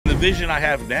vision I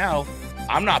have now,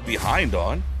 I'm not behind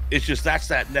on. It's just that's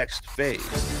that next phase.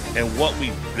 And what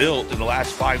we've built in the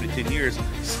last 5 to 10 years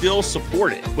still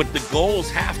support it. But the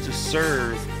goals have to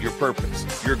serve your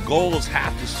purpose. Your goals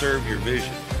have to serve your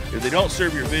vision. If they don't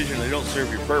serve your vision, they don't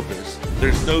serve your purpose,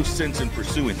 there's no sense in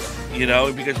pursuing them. You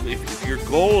know, because if your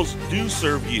goals do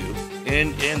serve you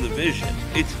and the vision,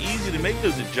 it's easy to make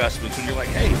those adjustments when you're like,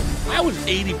 hey, I was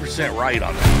 80% right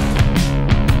on that.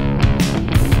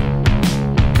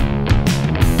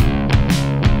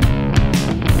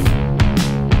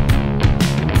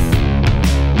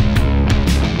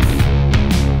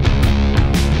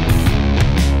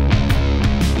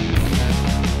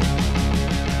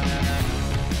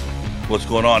 What's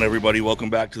going on, everybody? Welcome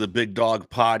back to the Big Dog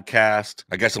Podcast.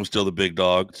 I guess I'm still the big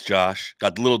dog. It's Josh.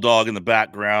 Got the little dog in the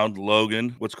background,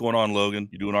 Logan. What's going on, Logan?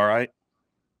 You doing all right?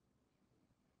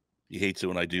 He hates it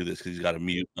when I do this because he's got to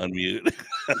unmute.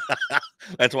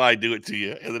 That's why I do it to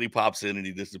you. And then he pops in and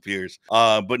he disappears.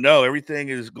 But no, everything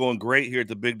is going great here at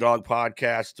the Big Dog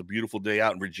Podcast. It's a beautiful day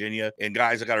out in Virginia. And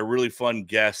guys, I got a really fun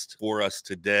guest for us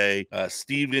today,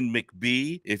 Stephen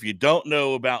McBee. If you don't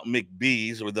know about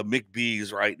McBees or the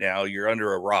McBees right now, you're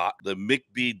under a rock. The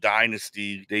McBee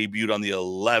Dynasty debuted on the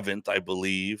 11th, I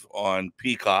believe, on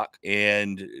Peacock.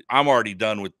 And I'm already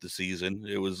done with the season.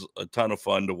 It was a ton of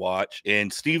fun to watch.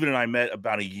 And Stephen and I met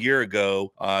about a year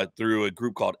ago through a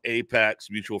group called Apex,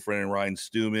 mutual friend and Ryan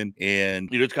Stuman, and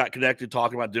just got connected,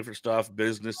 talking about different stuff,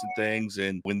 business and things.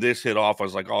 And when this hit off, I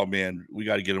was like, oh man, we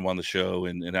got to get him on the show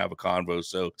and have a convo.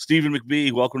 So Stephen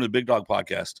McBee, welcome to the Big Dog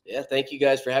Podcast. Yeah, thank you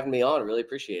guys for having me on. Really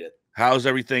appreciate it. How's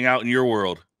everything out in your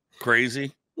world?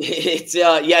 Crazy? It's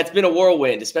been a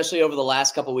whirlwind, especially over the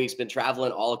last couple of weeks. Been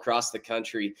traveling all across the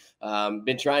country.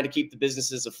 Been trying to keep the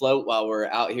businesses afloat while we're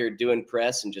out here doing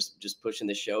press and just pushing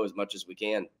the show as much as we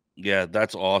can. Yeah,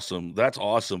 that's awesome. That's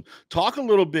awesome. Talk a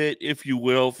little bit, if you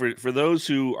will, for those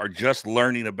who are just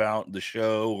learning about the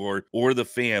show or the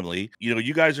family. You know,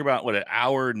 you guys are about, an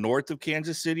hour north of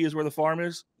Kansas City is where the farm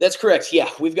is? That's correct. Yeah,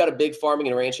 we've got a big farming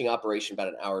and ranching operation about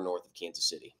an hour north of Kansas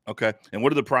City. Okay. And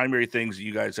what are the primary things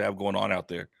you guys have going on out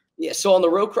there? Yeah, so on the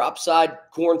row crop side,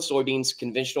 corn, soybeans,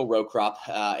 conventional row crop.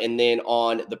 And then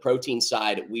on the protein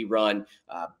side, we run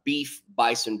beef,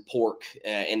 bison, pork,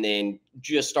 and then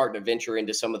just starting to venture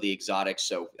into some of the exotics.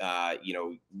 So,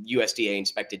 USDA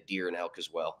inspected deer and elk as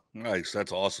well. Nice.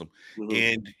 That's awesome. Mm-hmm.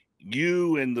 And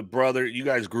you and the brother, you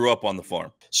guys grew up on the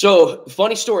farm. So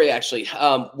funny story, actually.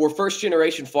 We're first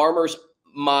generation farmers.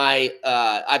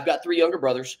 I've got 3 younger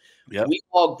brothers. Yep. We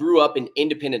all grew up in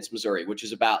Independence, Missouri, which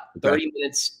is about 30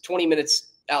 minutes, 20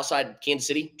 minutes outside Kansas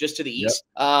City, just to the east.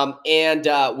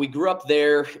 Yep. We grew up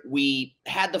there. We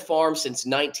had the farm since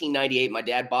 1998. My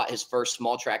dad bought his first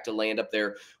small tract of land up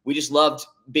there. We just loved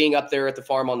being up there at the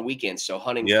farm on the weekends. So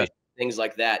hunting, fishing, things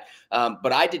like that.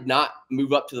 But I did not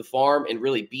move up to the farm and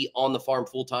really be on the farm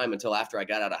full time until after I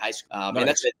got out of high school.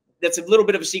 Nice. And that's a little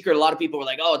bit of a secret. A lot of people were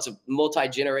like, oh, it's a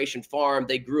multi-generation farm.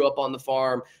 They grew up on the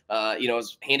farm. It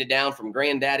was handed down from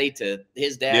granddaddy to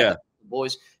his dad, the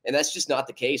boys. And that's just not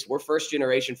the case. We're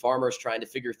first-generation farmers trying to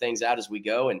figure things out as we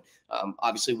go. And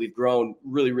obviously we've grown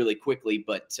really, really quickly.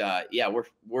 But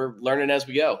we're learning as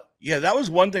we go. Yeah, that was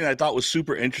one thing I thought was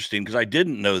super interesting because I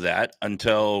didn't know that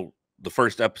until the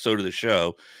first episode of the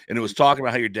show, and it was talking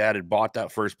about how your dad had bought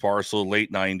that first parcel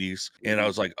late 90s, and I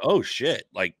was like, oh shit,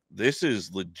 like this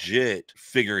is legit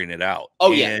figuring it out.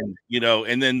 Oh yeah. And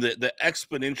and then the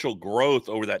exponential growth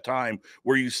over that time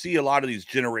where you see a lot of these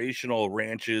generational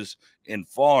ranches and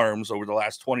farms over the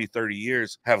last 20-30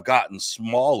 years have gotten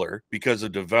smaller because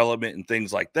of development and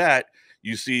things like that.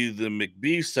 You see the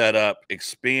McBee setup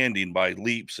expanding by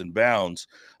leaps and bounds.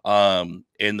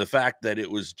 And the fact that it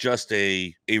was just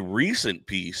a recent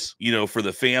piece, for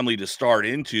the family to start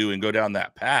into and go down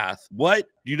that path. What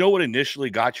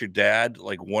initially got your dad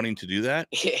like wanting to do that?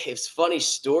 It's a funny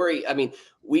story. I mean,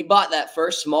 we bought that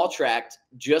first small tract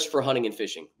just for hunting and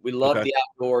fishing. We loved the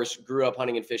outdoors, grew up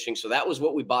hunting and fishing. So that was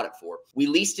what we bought it for. We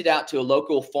leased it out to a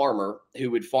local farmer who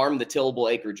would farm the tillable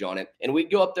acreage on it. And we'd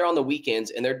go up there on the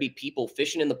weekends and there'd be people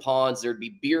fishing in the ponds. There'd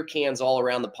be beer cans all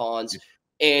around the ponds.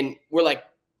 And we're like,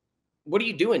 what are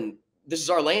you doing? This is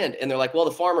our land. And they're like, well,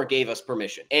 the farmer gave us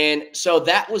permission. And so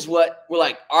that was what we're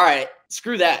like, all right,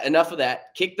 screw that. Enough of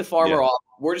that. Kick the farmer off.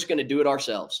 We're just going to do it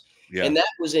ourselves. Yeah. And that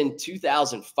was in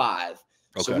 2005.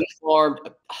 Okay. So we farmed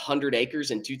 100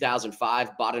 acres in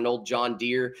 2005, bought an old John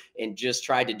Deere and just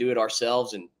tried to do it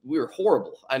ourselves. And we were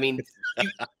horrible. I mean,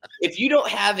 if you don't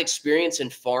have experience in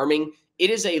farming, it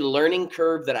is a learning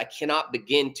curve that I cannot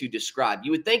begin to describe.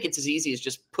 You would think it's as easy as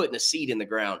just putting a seed in the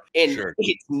ground, and Sure.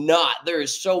 it's not. There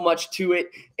is so much to it,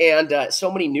 and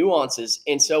so many nuances.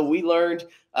 And so we learned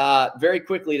very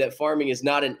quickly that farming is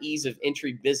not an ease of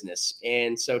entry business.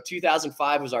 And so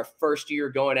 2005 was our first year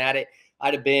going at it.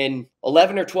 I'd have been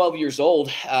 11 or 12 years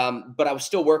old, but I was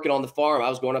still working on the farm. I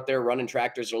was going up there running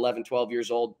tractors at 11, 12 years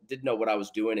old, didn't know what I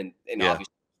was doing, and Yeah.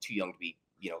 obviously too young to be,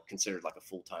 considered like a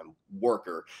full-time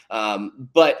worker.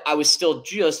 But I was still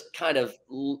just kind of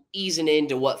easing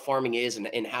into what farming is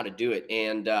and how to do it.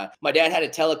 And my dad had a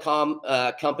telecom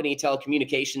company,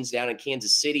 telecommunications down in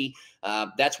Kansas City.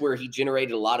 That's where he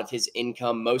generated a lot of his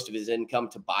income, most of his income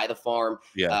to buy the farm.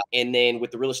 Yeah. And then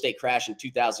with the real estate crash in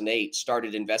 2008,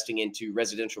 started investing into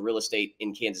residential real estate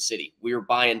in Kansas City. We were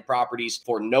buying properties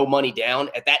for no money down.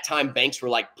 At that time, banks were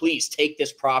like, please take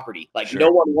this property. Like Sure.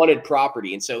 no one wanted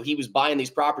property. And so he was buying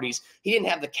these properties. He didn't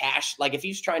have the cash. Like if he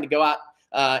was trying to go out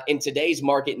in today's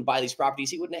market and buy these properties,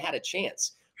 he wouldn't have had a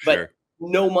chance. But Sure.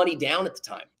 no money down at the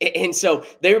time. And so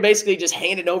they were basically just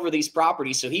handing over these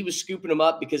properties. So he was scooping them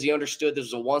up because he understood this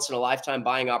was a once in a lifetime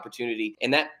buying opportunity.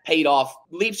 And that paid off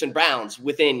leaps and bounds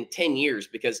within 10 years,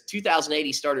 because 2008,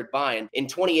 he started buying. In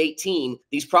 2018,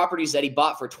 these properties that he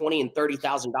bought for $20,000 and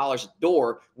 $30,000 a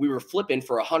door, we were flipping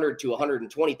for $100,000 to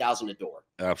 $120,000 a door.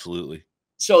 Absolutely.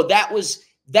 So that was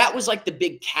like the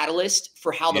big catalyst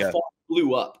for how the farm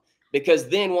blew up. Because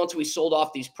then once we sold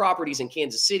off these properties in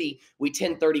Kansas City, we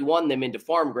 1031 them into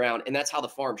farm ground, and that's how the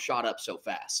farm shot up so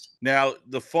fast. Now,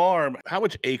 the farm, how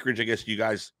much acreage, I guess, do you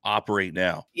guys operate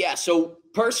now? Yeah, so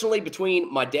personally,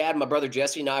 between my dad, my brother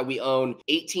Jesse, and I, we own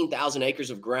 18,000 acres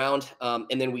of ground,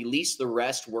 and then we lease the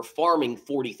rest. We're farming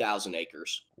 40,000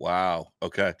 acres. Wow.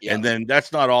 Okay. Yeah. And then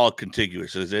that's not all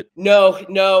contiguous, is it?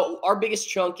 No. Our biggest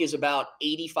chunk is about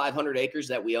 8,500 acres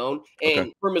that we own.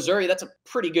 And for Missouri, that's a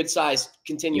pretty good sized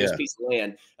contiguous piece of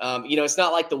land. It's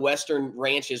not like the Western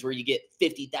ranches where you get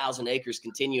 50,000 acres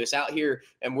contiguous. Out here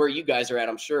and where you guys are at,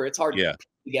 I'm sure it's hard to put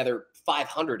together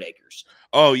 500 acres.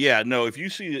 Oh yeah. No, if you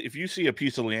see a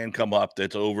piece of land come up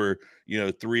that's over,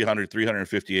 300,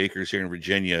 350 acres here in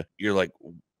Virginia, you're like,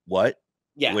 what?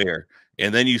 Yeah. Where?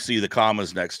 And then you see the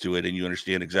commas next to it and you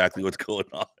understand exactly what's going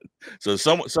on. So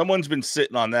someone's been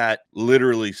sitting on that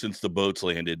literally since the boats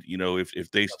landed,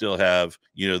 if they still have,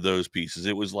 those pieces.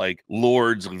 It was like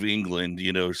lords of England,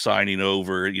 signing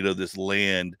over, this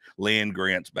land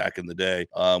grants back in the day,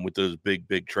 with those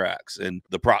big tracts. And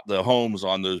the homes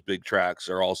on those big tracts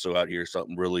are also out here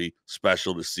something really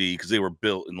special to see, because they were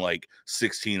built in like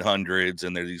 1600s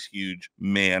and they're these huge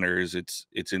manors.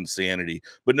 It's insanity.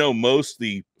 But no, most of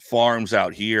the farms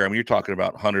out here, I mean, you're talking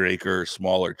about 100-acre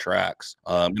smaller tracts.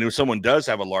 If someone does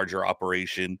have a larger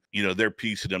operation, they're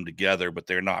piecing them together, but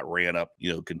they're not ran up,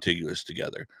 contiguous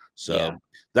together. So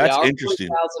that's interesting.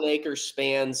 40,000 acres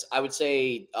spans, I would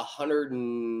say,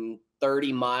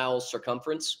 130 miles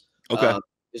circumference. Okay.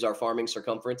 Is our farming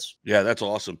circumference. Yeah, that's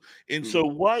awesome. And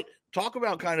so talk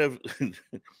about kind of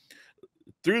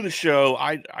through the show,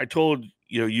 I told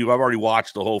I've already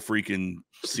watched the whole freaking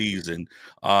season.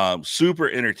 Super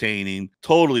entertaining,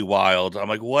 totally wild. I'm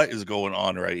like, what is going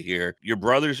on right here? Your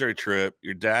brothers are a trip,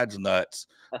 your dad's nuts.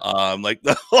 Like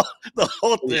the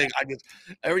whole thing.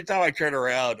 Every time I turn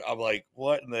around, I'm like,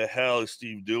 what in the hell is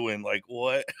Steve doing? Like,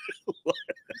 what?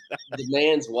 The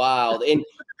man's wild. And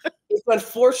it's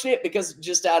unfortunate because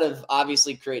just out of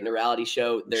obviously creating a reality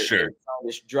show, they're trying to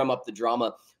just drum up the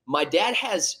drama. My dad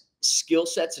has skill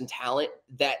sets and talent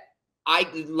that I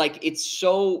like. It's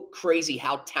so crazy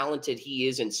how talented he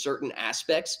is in certain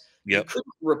aspects. You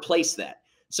couldn't replace that.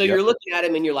 So you're looking at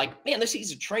him and you're like, man,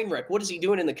 he's a train wreck. What is he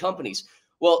doing in the companies?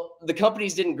 Well, the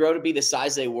companies didn't grow to be the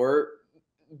size they were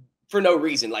for no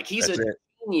reason. Like he's a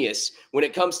genius when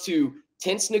it comes to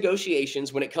tense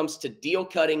negotiations, when it comes to deal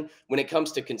cutting, when it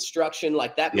comes to construction.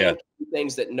 Like that man can do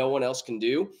things that no one else can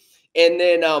do. And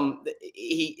then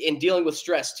in dealing with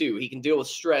stress too. He can deal with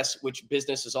stress, which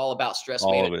business is all about stress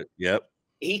management. All of it. Yep.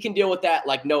 He can deal with that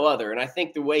like no other. And I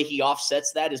think the way he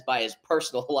offsets that is by his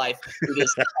personal life. He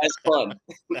just has fun.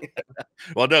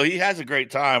 Well, no, he has a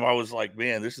great time. I was like,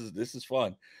 man, this is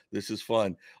fun. This is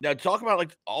fun. Now talk about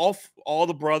like all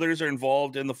the brothers are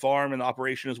involved in the farm and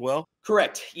operation as well.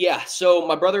 Correct. Yeah. So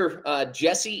my brother,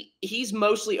 Jesse, he's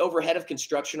mostly overhead of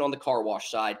construction on the car wash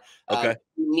side. Okay.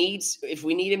 If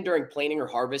we need him during planting or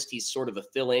harvest, he's sort of a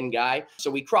fill-in guy.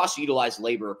 So we cross-utilize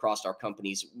labor across our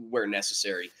companies where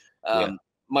necessary.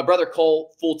 My brother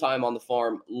Cole, full-time on the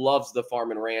farm, loves the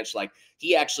farm and ranch. Like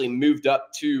he actually moved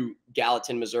up to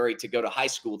Gallatin, Missouri to go to high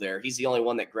school there. He's the only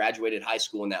one that graduated high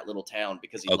school in that little town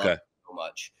because he loved it so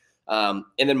much.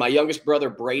 And then my youngest brother,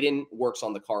 Braden, works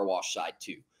on the car wash side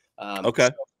too.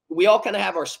 So we all kind of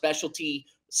have our specialty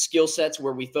skill sets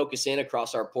where we focus in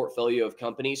across our portfolio of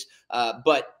companies.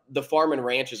 But the farm and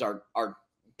ranch is our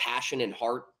passion and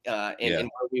heart, and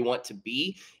where we want to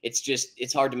be.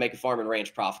 It's hard to make a farm and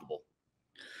ranch profitable.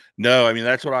 No, I mean,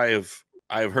 that's what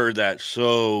I've heard that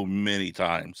so many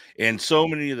times, and so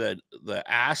many of the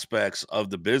aspects of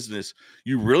the business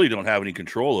you really don't have any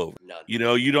control over. None. You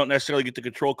know, you don't necessarily get to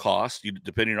control cost,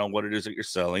 depending on what it is that you're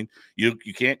selling. You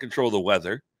can't control the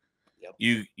weather.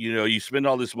 Yep. You know, you spend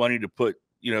all this money to put,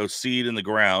 you know, seed in the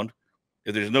ground.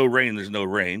 If there's no rain, there's no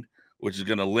rain, which is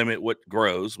going to limit what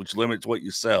grows, which limits what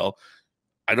you sell.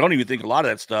 I don't even think a lot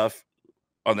of that stuff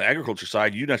on the agriculture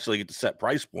side, you necessarily get to set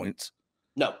price points.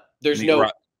 No, there's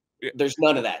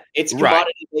none of that. It's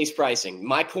commodity-based pricing.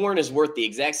 My corn is worth the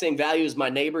exact same value as my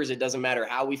neighbor's. It doesn't matter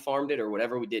how we farmed it or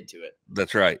whatever we did to it.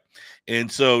 That's right.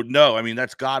 And so, no, I mean,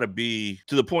 that's got to be,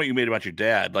 to the point you made about your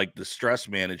dad, like the stress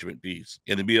management piece,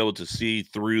 and to be able to see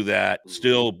through that,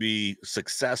 still be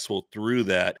successful through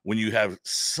that when you have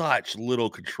such little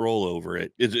control over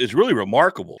it, is really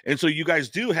remarkable. And so you guys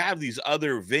do have these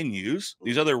other venues,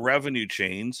 these other revenue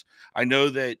chains. I know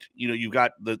that, you know, you've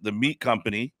got the meat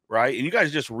company, right? And you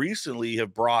guys just recently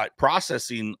have brought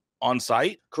processing on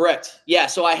site. Correct. Yeah.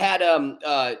 So I had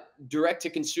direct to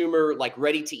consumer, like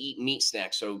ready to eat meat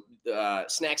snacks. So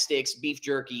snack sticks, beef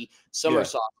jerky, summer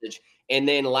sausage. And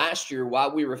then last year,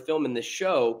 while we were filming this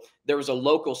show, there was a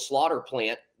local slaughter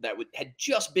plant that had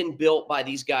just been built by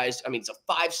these guys. I mean, it's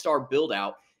a 5-star build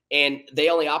out, and they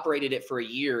only operated it for a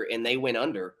year and they went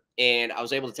under. And I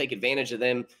was able to take advantage of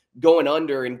them going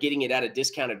under and getting it at a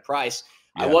discounted price.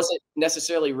 I wasn't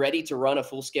necessarily ready to run a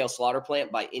full-scale slaughter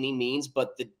plant by any means,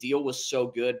 but the deal was so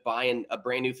good, buying a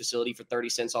brand new facility for 30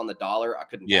 cents on the dollar, I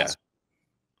couldn't pass.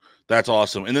 That's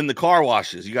awesome. And then the car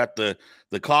washes, you got the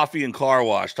coffee and car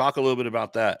wash. Talk a little bit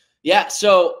about that. Yeah.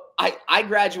 So I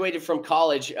graduated from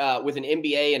college with an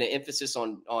MBA and an emphasis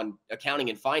on accounting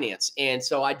and finance. And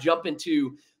so I jump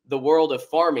into the world of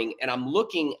farming, and I'm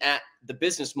looking at the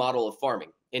business model of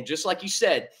farming. And just like you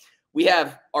said, we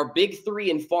have our big three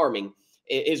in farming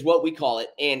is what we call it.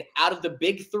 And out of the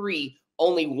big three,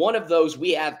 only one of those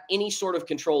we have any sort of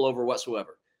control over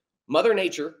whatsoever. Mother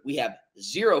Nature, we have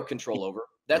zero control over.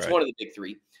 That's one of the big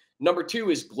three. Number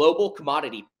two is global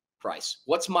commodity price.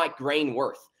 What's my grain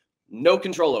worth? No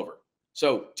control over.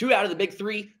 So 2 out of the big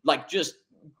three, like just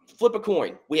flip a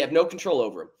coin. We have no control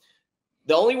over them.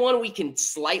 The only one we can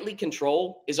slightly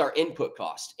control is our input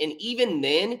cost. And even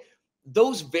then,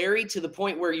 those vary to the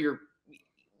point where you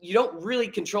don't really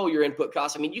control your input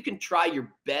costs. I mean, you can try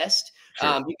your best.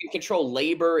 Sure. You can control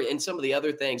labor and some of the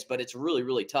other things, but it's really,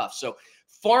 really tough. So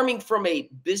farming from a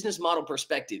business model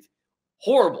perspective,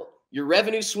 horrible. Your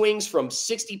revenue swings from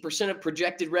 60% of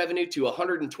projected revenue to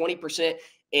 120%.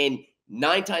 And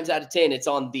 9 times out of 10, it's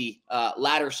on the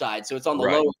latter side. So it's on the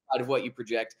lower side of what you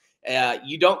project.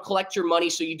 You don't collect your money.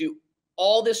 So you do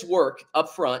all this work up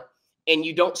front, and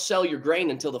you don't sell your grain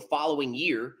until the following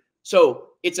year. So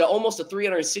it's almost a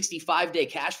 365-day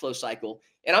cash flow cycle.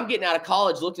 And I'm getting out of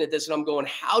college looking at this, and I'm going,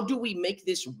 how do we make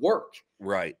this work?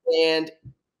 Right. And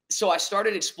so I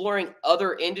started exploring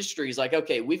other industries. Like,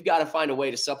 okay, we've got to find a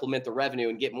way to supplement the revenue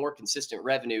and get more consistent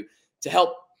revenue to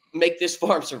help make this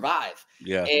farm survive.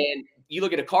 Yeah. And you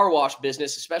look at a car wash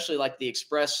business, especially like the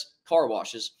express car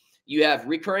washes, you have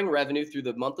recurring revenue through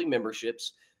the monthly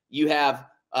memberships. You have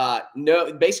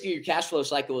basically your cash flow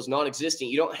cycle is non-existent.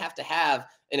 You don't have to have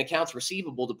an accounts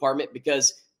receivable department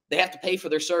because they have to pay for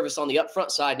their service on the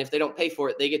upfront side. And if they don't pay for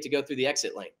it, they get to go through the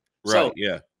exit lane. Right. So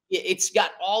yeah. It's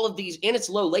got all of these, and it's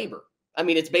low labor. I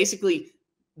mean, it's basically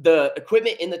the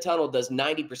equipment in the tunnel does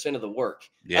 90% of the work.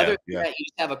 Yeah. Other than that, you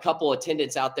just have a couple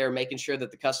attendants out there making sure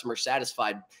that the customer's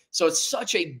satisfied. So it's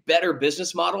such a better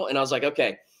business model. And I was like, okay,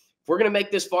 if we're going to make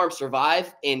this farm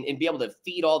survive and be able to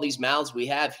feed all these mouths we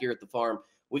have here at the farm,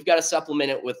 we've got to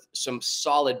supplement it with some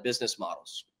solid business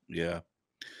models. Yeah.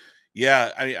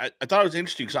 Yeah. I thought it was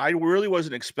interesting because I really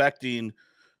wasn't expecting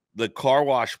the car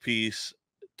wash piece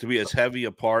to be as heavy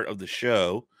a part of the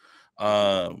show.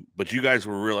 But you guys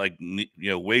were really like,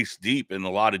 waist deep in a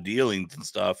lot of dealings and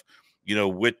stuff,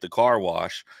 with the car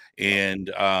wash. And,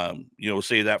 we'll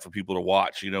say that for people to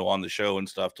watch, on the show and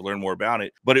stuff to learn more about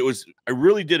it. But I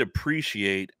really did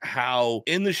appreciate how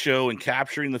in the show and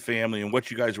capturing the family and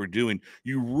what you guys were doing,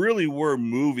 you really were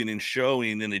moving and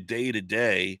showing in a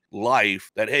day-to-day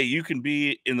life that, hey, you can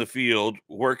be in the field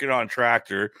working on a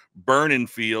tractor, burning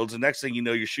fields. And next thing you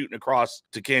know, you're shooting across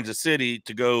to Kansas City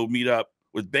to go meet up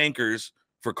with bankers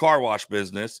for car wash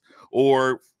business,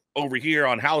 or over here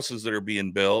on houses that are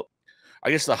being built.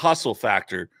 I guess the hustle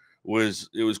factor was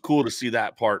cool to see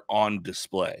that part on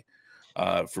display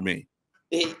for me.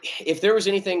 If there was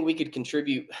anything we could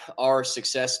contribute our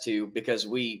success to, because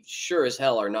we sure as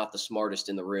hell are not the smartest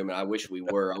in the room, and I wish we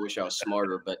were. I wish I was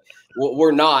smarter, but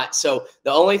we're not. So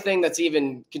the only thing that's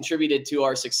even contributed to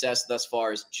our success thus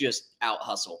far is just out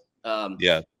hustle.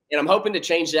 Yeah. And I'm hoping to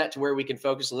change that to where we can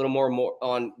focus a little more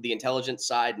on the intelligence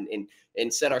side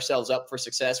and set ourselves up for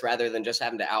success rather than just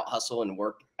having to out hustle and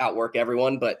outwork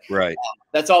everyone. But Right.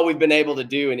 that's all we've been able to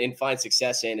do and find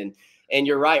success in. And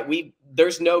you're right.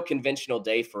 There's no conventional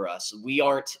day for us. We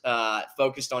aren't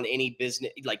focused on any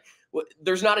business. Like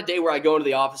there's not a day where I go into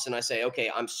the office and I say,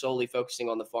 okay, I'm solely focusing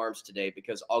on the farms today,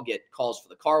 because I'll get calls for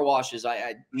the car washes.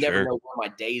 I never know where my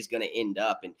day is going to end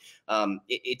up. And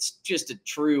it's just a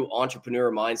true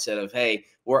entrepreneur mindset of, hey,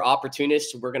 we're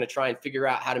opportunists. We're going to try and figure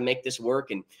out how to make this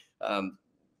work. And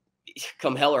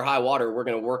come hell or high water, we're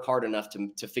going to work hard enough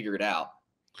to figure it out.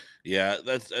 Yeah,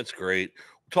 that's great.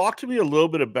 Talk to me a little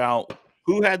bit about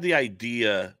who had the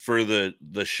idea for the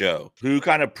show, who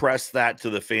kind of pressed that to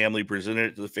the family,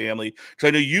 presented it to the family. So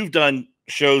I know you've done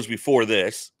shows before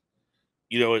this,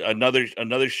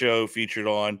 another show featured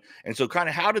on. And so kind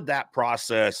of how did that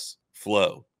process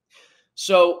flow?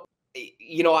 So,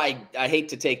 I hate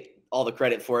to take all the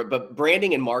credit for it, but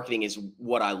branding and marketing is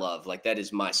what I love. Like that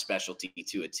is my specialty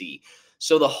to a T.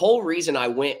 So the whole reason I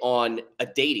went on a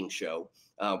dating show,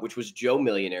 which was Joe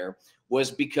Millionaire, was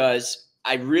because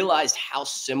I realized how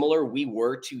similar we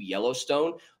were to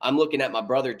Yellowstone. I'm looking at my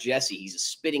brother, Jesse. He's a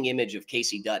spitting image of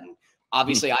Casey Dutton.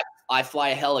 Obviously, I fly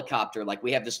a helicopter. Like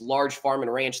we have this large farm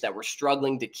and ranch that we're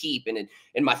struggling to keep. And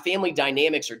my family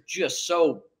dynamics are just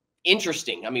so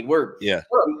interesting. I mean, we're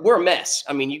a mess.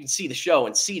 I mean, you can see the show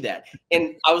and see that.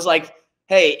 And I was like,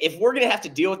 hey, if we're going to have to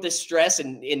deal with this stress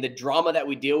and in the drama that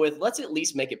we deal with, let's at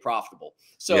least make it profitable.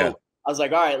 So I was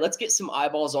like, all right, let's get some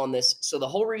eyeballs on this. So the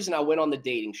whole reason I went on the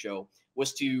dating show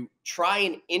was to try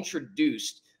and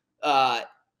introduce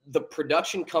the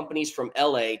production companies from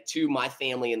LA to my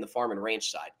family in the farm and ranch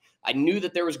side. I knew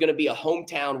that there was going to be a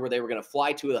hometown where they were going to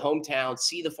fly to the hometown,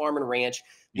 see the farm and ranch.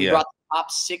 We brought the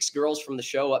top 6 girls from the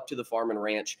show up to the farm and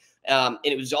ranch. And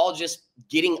it was all just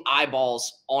getting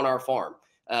eyeballs on our farm.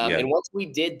 And once we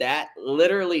did that,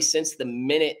 literally since the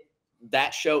minute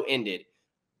that show ended,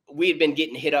 we had been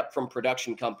getting hit up from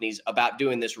production companies about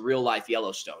doing this real life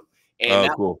Yellowstone. And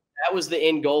that was the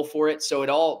end goal for it.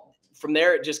 So from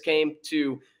there, it just came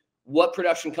to what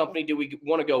production company do we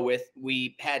want to go with?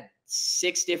 We had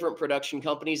 6 different production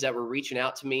companies that were reaching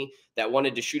out to me that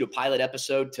wanted to shoot a pilot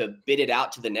episode to bid it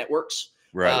out to the networks.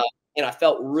 Right. And I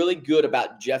felt really good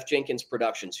about Jeff Jenkins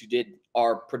Productions, who did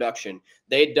our production.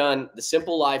 They had done The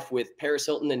Simple Life with Paris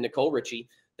Hilton and Nicole Richie.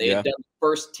 They had done the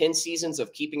first 10 seasons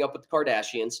of Keeping Up with the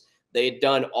Kardashians. They had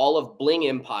done all of Bling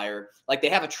Empire. Like they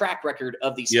have a track record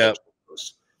of these shows.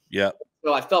 Yeah.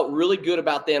 So I felt really good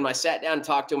about them. I sat down and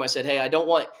talked to them. I said, hey, I don't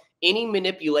want any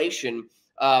manipulation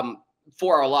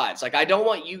for our lives. Like I don't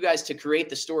want you guys to create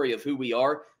the story of who we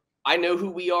are. I know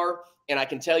who we are. And I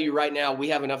can tell you right now, we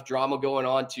have enough drama going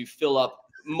on to fill up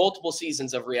multiple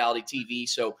seasons of reality TV.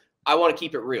 So I want to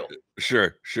keep it real.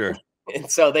 Sure. And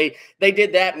so they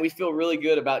did that, and we feel really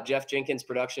good about Jeff Jenkins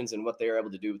Productions and what they were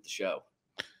able to do with the show.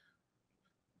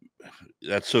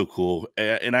 That's so cool.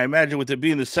 And I imagine with it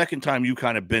being the second time you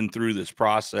kind of been through this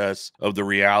process of the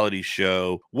reality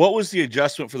show, what was the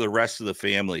adjustment for the rest of the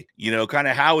family? Kind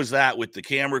of how is that with the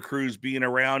camera crews being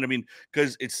around? I mean,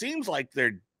 because it seems like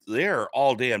they're there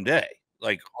all damn day,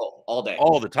 like all day,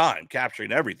 all the time,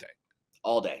 capturing everything.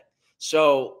 All day.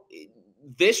 So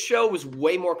this show was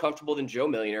way more comfortable than Joe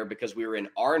Millionaire because we were in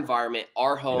our environment,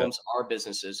 our homes, our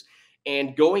businesses.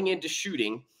 And going into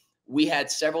shooting, we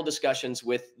had several discussions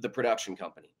with the production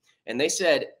company. And they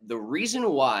said the reason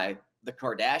why the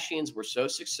Kardashians were so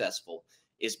successful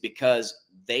is because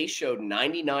they showed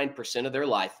 99% of their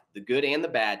life, the good and the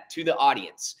bad, to the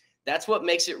audience. That's what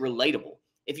makes it relatable.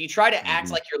 If you try to act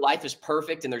like your life is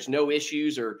perfect and there's no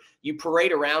issues, or you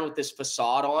parade around with this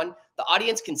facade on, the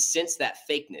audience can sense that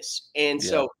fakeness. And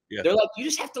so they're like, you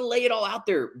just have to lay it all out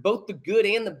there, both the good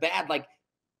and the bad. Like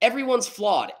everyone's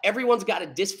flawed. Everyone's got a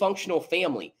dysfunctional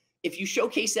family. If you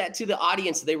showcase that to the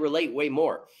audience, they relate way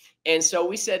more. And so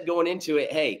we said going into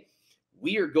it, hey,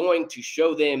 we are going to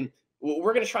show them,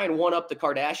 we're going to try and one up the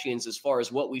Kardashians as far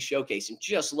as what we showcase and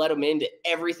just let them into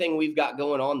everything we've got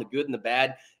going on, the good and the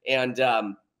bad. And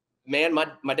man,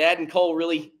 my dad and Cole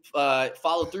really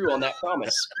followed through on that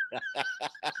promise.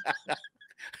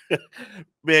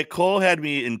 Man, Cole had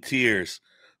me in tears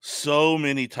so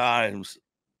many times.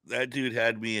 That dude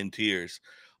had me in tears.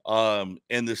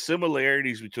 And the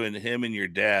similarities between him and your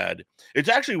dad, it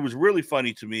actually was really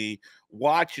funny to me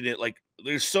watching it. Like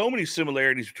there's so many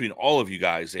similarities between all of you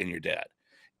guys and your dad.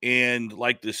 and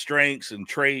like the strengths and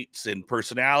traits and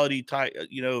personality type,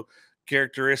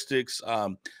 characteristics.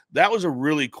 That was a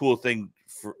really cool thing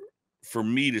for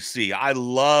me to see. I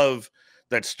love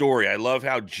that story. I love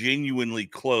how genuinely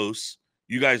close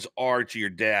you guys are to your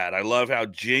dad. I love how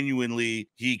genuinely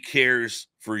he cares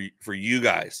for you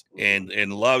guys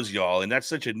and loves y'all. And that's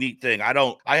such a neat thing.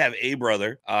 I have a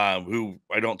brother who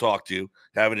I don't talk to,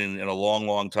 haven't in a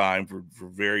long time for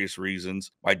various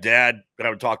reasons. My dad, I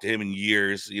haven't talked to him in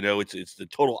years. It's the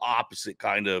total opposite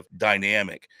kind of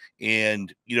dynamic.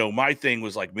 And my thing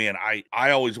was like, man,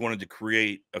 I always wanted to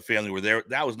create a family where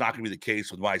that was not going to be the case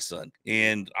with my son.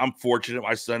 And I'm fortunate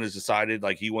my son has decided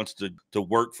like he wants to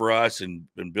work for us and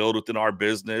build within our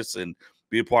business and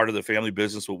be a part of the family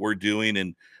business, what we're doing.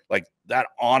 And like, that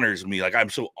honors me. Like, I'm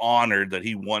so honored that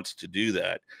he wants to do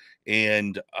that.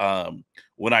 And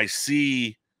when I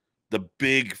see the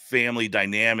big family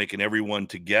dynamic and everyone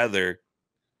together,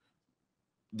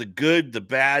 the good, the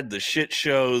bad, the shit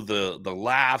show, the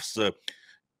laughs,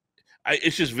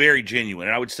 it's just very genuine.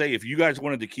 And I would say if you guys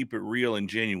wanted to keep it real and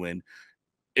genuine,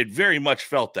 it very much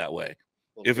felt that way.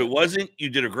 If it wasn't, you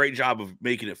did a great job of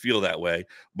making it feel that way,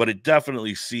 but it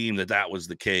definitely seemed that was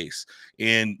the case.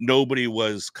 And nobody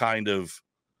was kind of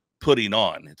putting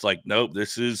on. It's like, nope,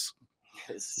 this is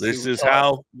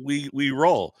how we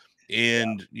roll.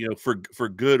 And for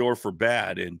good or for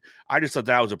bad. And I just thought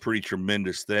that was a pretty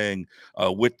tremendous thing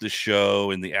with the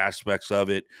show and the aspects of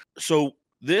it. So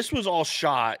this was all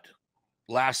shot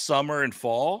last summer and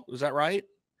fall, is that right?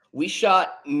 We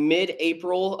shot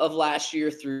mid-April of last year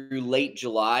through late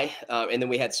July, and then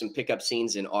we had some pickup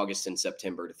scenes in August and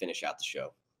September to finish out the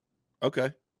show.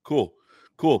 Okay, cool.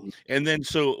 And then,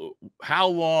 so how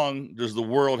long does the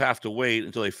world have to wait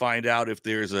until they find out if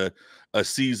there's a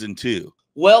season 2?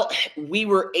 Well, we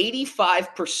were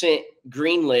 85%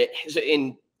 greenlit.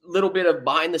 In a little bit of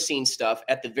behind the scenes stuff,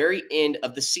 at the very end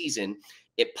of the season,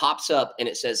 it pops up and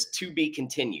it says "to be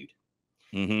continued."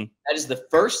 That is the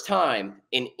first time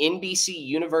in NBC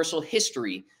Universal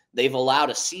history they've allowed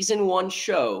a season 1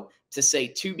 show to say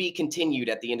 "to be continued"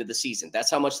 at the end of the season. That's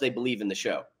how much they believe in the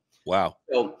show. Wow.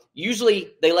 So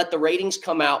usually they let the ratings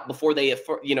come out before they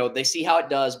see how it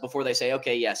does before they say,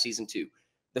 okay, yeah, season 2.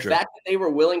 The fact that they were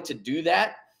willing to do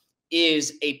that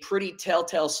is a pretty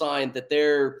telltale sign that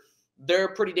they're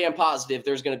pretty damn positive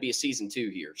there's going to be a season 2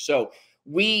 here. So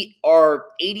we are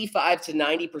 85 to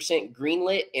 90%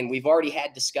 greenlit, and we've already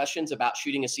had discussions about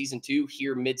shooting a season 2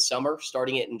 here midsummer,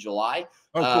 starting it in July.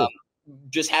 Oh, cool.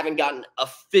 Just haven't gotten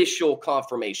official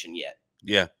confirmation yet.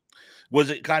 Yeah. Was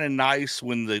it kind of nice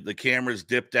when the cameras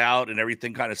dipped out and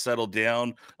everything kind of settled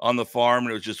down on the farm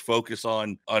and it was just focused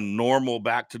on normal,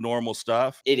 back to normal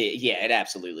stuff? It is. Yeah, it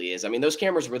absolutely is. I mean, those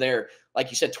cameras were there, like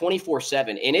you said,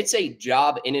 24/7, and it's a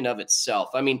job in and of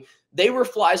itself. I mean, they were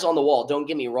flies on the wall, don't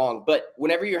get me wrong, but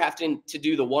whenever you're having to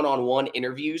do the one-on-one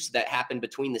interviews that happen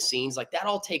between the scenes, like that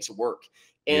all takes work.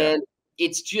 And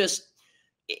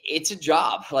it's a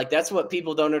job. Like, that's what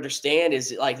people don't understand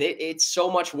is like it's so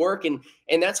much work. And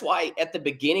that's why at the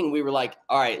beginning we were like,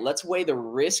 all right, let's weigh the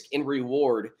risk and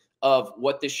reward of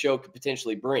what this show could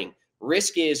potentially bring.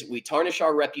 Risk is we tarnish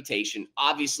our reputation.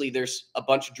 Obviously there's a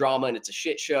bunch of drama and it's a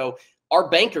shit show. Our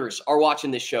bankers are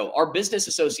watching this show. Our business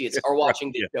associates are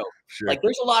watching this show. Sure. Like,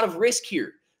 there's a lot of risk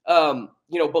here. But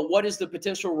what is the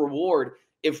potential reward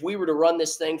if we were to run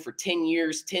this thing for 10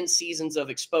 years, 10 seasons of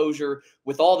exposure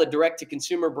with all the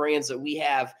direct-to-consumer brands that we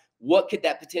have? What could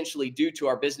that potentially do to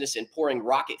our business and pouring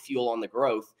rocket fuel on the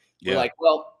growth? We're like,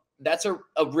 well, that's a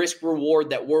risk reward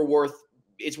that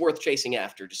it's worth chasing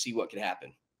after to see what could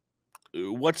happen.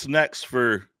 What's next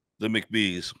for the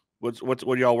McBees? What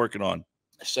are y'all working on?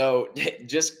 So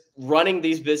just running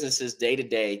these businesses day to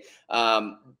day.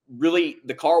 Really,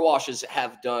 the car washes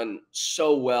have done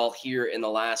so well here in the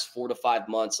last 4 to 5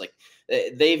 months. Like,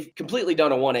 they've completely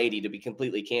done a 180, to be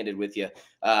completely candid with you.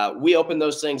 We opened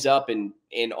those things up, and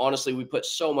honestly, we put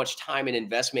so much time and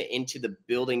investment into the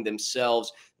building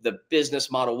themselves, the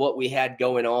business model, what we had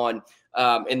going on.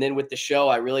 And then with the show,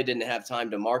 I really didn't have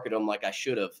time to market them like I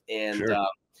should have. And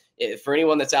for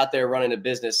anyone that's out there running a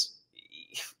business,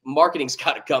 marketing's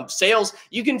got to come. Sales,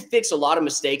 you can fix a lot of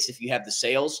mistakes if you have the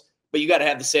sales, but you got to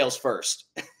have the sales first.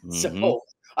 So,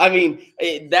 I mean,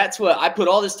 that's what I put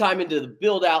all this time into the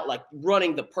build out, like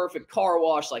running the perfect car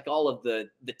wash, like all of the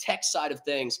tech side of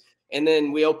things. And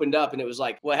then we opened up and it was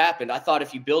like, what happened? I thought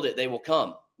if you build it, they will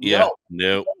come. No.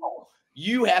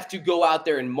 You have to go out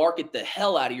there and market the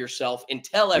hell out of yourself and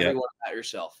tell everyone about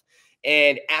yourself.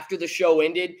 And after the show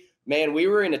ended, man, we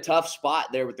were in a tough spot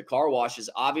there with the car washes.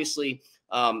 Obviously,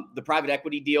 the private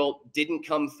equity deal didn't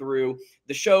come through.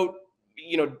 The show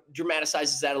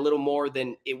dramatizes that a little more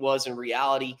than it was in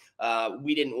reality.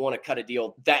 We didn't want to cut a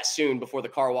deal that soon before the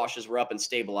car washes were up and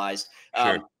stabilized.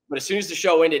 Sure. But as soon as the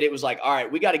show ended, it was like, all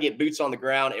right, we got to get boots on the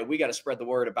ground and we got to spread the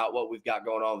word about what we've got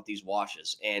going on with these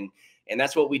washes. And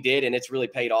that's what we did. And it's really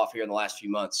paid off here in the last few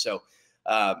months. So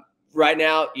right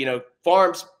now,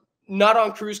 farms not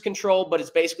on cruise control, but it's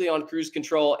basically on cruise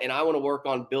control. And I want to work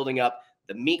on building up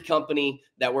the meat company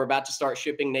that we're about to start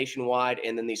shipping nationwide,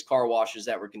 and then these car washes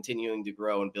that we're continuing to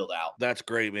grow and build out. That's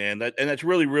great, man. That's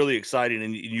really, really exciting.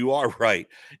 And you are right.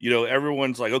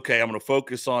 Everyone's like, okay, I'm going to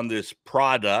focus on this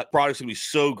product. Product's going to be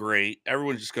so great.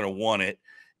 Everyone's just going to want it.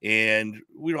 And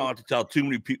we don't have to tell too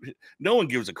many people. No one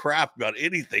gives a crap about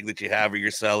anything that you have or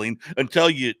you're selling until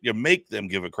you make them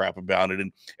give a crap about it.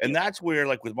 And that's where,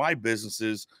 like with my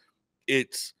businesses,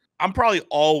 I'm probably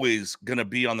always going to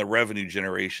be on the revenue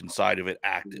generation side of it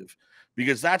active,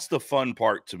 because that's the fun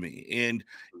part to me.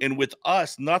 And with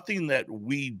us, nothing that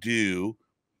we do,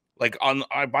 like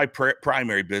my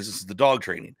primary business is the dog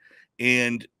training.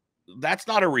 And that's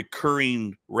not a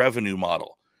recurring revenue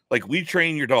model. Like, we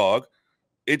train your dog,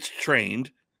 it's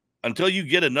trained until you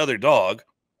get another dog.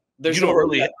 You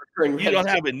don't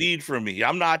have a need for me.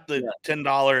 I'm not the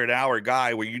 $10 an hour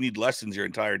guy where you need lessons your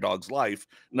entire dog's life.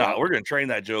 No, we're going to train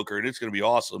that joker and it's going to be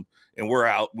awesome. And we're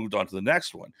out, moved on to the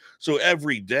next one. So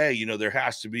every day, there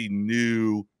has to be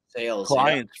new sales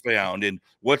clients found. And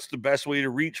what's the best way to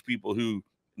reach people who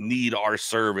need our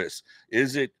service?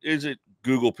 Is it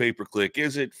Google pay-per-click?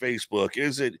 Is it Facebook?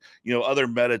 Is it, other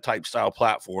meta type style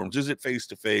platforms? Is it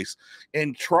face-to-face?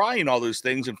 And trying all those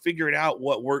things and figuring out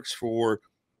what works for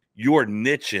your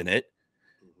niche in it,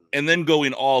 and then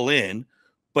going all in,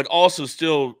 but also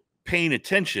still paying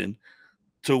attention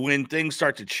to when things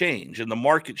start to change and the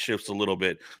market shifts a little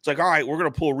bit. It's like, all right, we're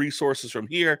going to pull resources from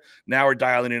here. Now we're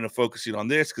dialing in and focusing on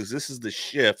this because this is the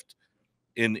shift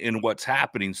in what's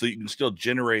happening, so you can still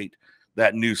generate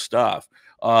that new stuff.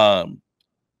 I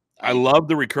love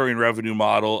the recurring revenue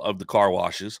model of the car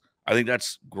washes. I think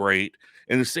that's great.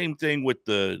 And the same thing with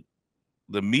the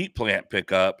meat plant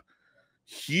pickup.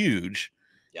 Huge.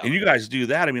 And you guys do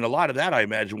that. I mean, a lot of that, I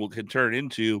imagine, can turn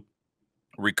into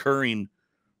recurring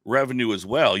revenue as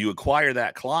well. You acquire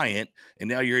that client and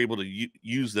now you're able to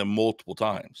use them multiple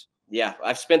times. Yeah,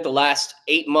 I've spent the last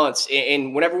 8 months,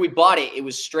 and whenever we bought it, it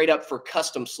was straight up for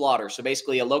custom slaughter. So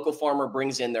basically a local farmer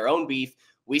brings in their own beef,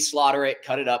 we slaughter it,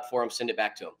 cut it up for them, send it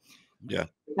back to them. Yeah.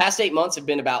 The past 8 months have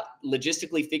been about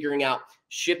logistically figuring out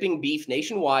shipping beef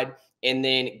nationwide and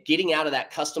then getting out of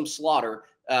that custom slaughter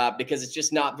because it's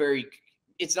just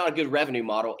it's not a good revenue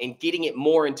model, and getting it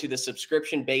more into the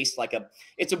subscription based,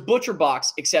 it's a butcher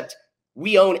box, except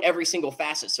we own every single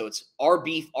facet. So it's our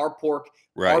beef, our pork,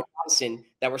 our bison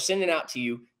that we're sending out to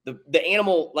you. The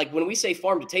animal, like when we say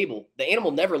farm to table, the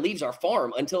animal never leaves our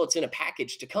farm until it's in a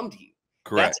package to come to you.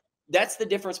 Correct. That's the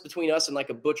difference between us and like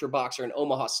a butcher box or an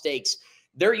Omaha Steaks.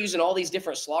 They're using all these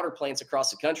different slaughter plants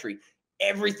across the country.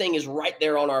 Everything is right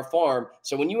there on our farm.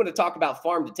 So when you want to talk about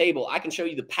farm to table, I can show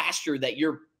you the pasture that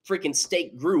your freaking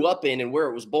steak grew up in and where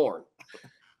it was born.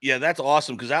 Yeah, that's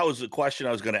awesome, because that was the question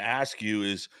I was going to ask you.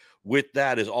 Is with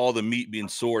that, is all the meat being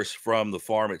sourced from the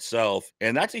farm itself?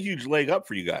 And that's a huge leg up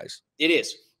for you guys. It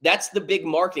is. That's the big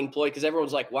marketing ploy, because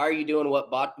everyone's like, why are you doing what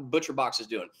Butcher Box is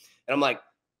doing? And I'm like,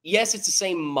 yes, it's the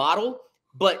same model,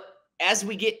 but as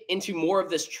we get into more of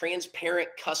this transparent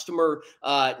customer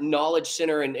knowledge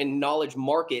center and knowledge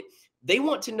market, they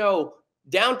want to know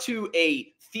down to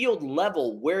a field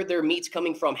level where their meat's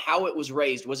coming from, how it was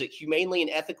raised. Was it humanely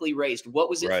and ethically raised? What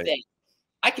was it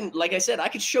fed? Like I said, I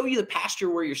could show you the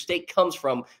pasture where your steak comes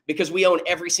from, because we own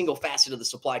every single facet of the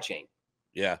supply chain.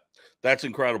 Yeah, that's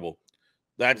incredible.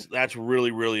 That's really,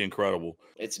 really incredible.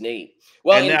 It's neat.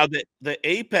 Well, and now the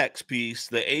Apex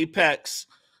piece,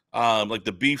 like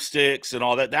the beef sticks and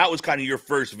all that was kind of your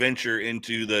first venture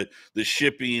into the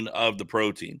shipping of the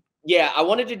protein. Yeah, I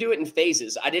wanted to do it in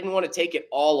phases. I didn't want to take it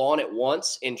all on at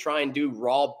once and try and do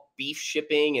raw beef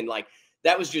shipping. And like,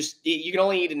 that was just, you can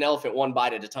only eat an elephant one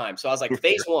bite at a time. So I was like,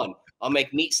 phase one, I'll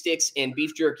make meat sticks and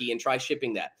beef jerky and try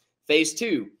shipping that. Phase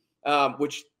two,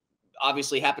 which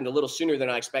obviously happened a little sooner than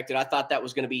I expected. I thought that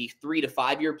was going to be 3 to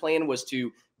 5 year plan, was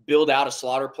to build out a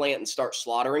slaughter plant and start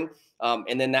slaughtering.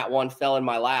 And then that one fell in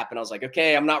my lap and I was like,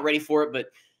 okay, I'm not ready for it,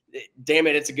 but damn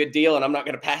it, it's a good deal and I'm not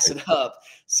going to pass it up.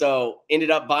 So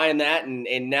ended up buying that.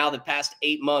 And now the past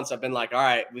 8 months, I've been like, all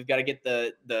right, we've got to get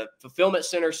the fulfillment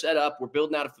center set up. We're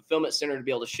building out a fulfillment center to be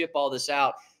able to ship all this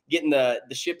out, getting the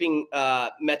shipping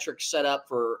metrics set up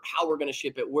for how we're going to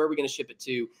ship it, where we're going to ship it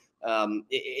to.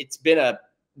 It's been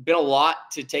a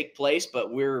lot to take place, but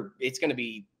it's going to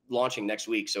be launching next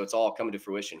week. So it's all coming to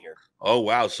fruition here. Oh,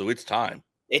 wow. So it's time.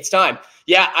 It's time.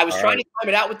 Yeah, I was All trying right. to time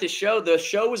it out with this show. The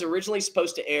show was originally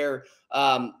supposed to air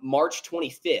March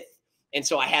 25th. And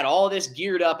so I had all this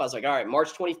geared up. I was like, all right,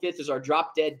 March 25th is our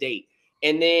drop dead date.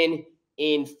 And then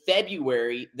in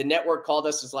February, the network called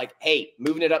us, is like, hey,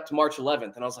 moving it up to March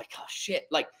 11th. And I was like, oh, shit.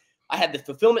 Like, I had the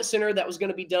fulfillment center that was going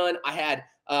to be done. I had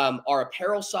our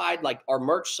apparel side, like our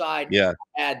merch side. Yeah.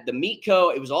 I had the meat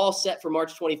co. It was all set for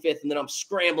March 25th. And then I'm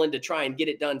scrambling to try and get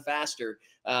it done faster.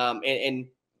 And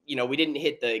you know, we didn't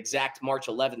hit the exact March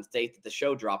 11th date that the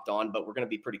show dropped on, but we're going to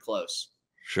be pretty close.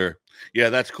 Sure. Yeah,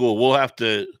 that's cool. We'll have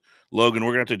to, Logan,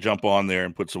 we're going to have to jump on there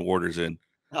and put some orders in,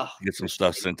 get some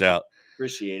stuff sent out.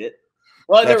 Appreciate it.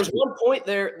 Well, there That's was one point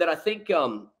there that I think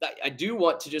I do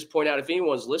want to just point out if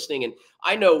anyone's listening, and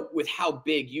I know with how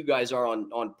big you guys are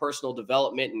on personal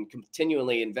development and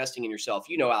continually investing in yourself,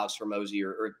 you know, Alex Hormozy,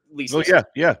 or at least. Oh,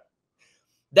 yeah.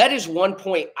 That is one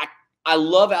point. I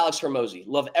love Alex Hormozy,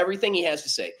 love everything he has to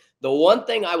say. The one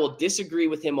thing I will disagree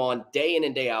with him on day in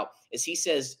and day out is he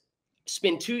says,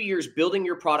 spend 2 years building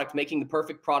your product, making the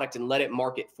perfect product, and let it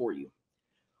market for you.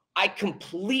 I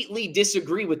completely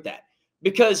disagree with that,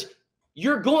 because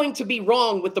you're going to be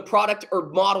wrong with the product or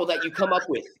model that you come up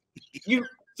with.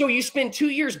 So you spend 2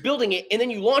 years building it, and then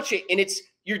you launch it, and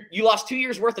you lost 2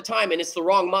 years worth of time, and it's the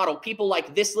wrong model. People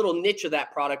like this little niche of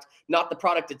that product, not the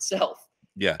product itself.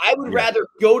 Yeah. I would rather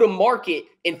go to market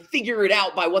and figure it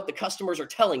out by what the customers are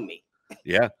telling me.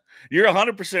 Yeah. You're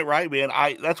 100% right, man.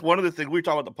 That's one of the things we were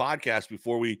talking about the podcast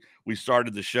before we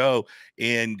started the show,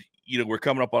 and you know, we're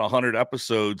coming up on 100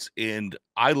 episodes, and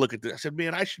I look at this, I said,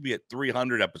 man, I should be at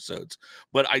 300 episodes,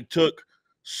 but I took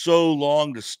so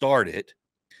long to start it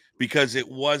because it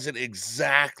wasn't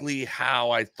exactly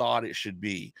how I thought it should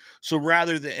be. So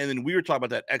rather than, and then we were talking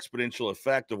about that exponential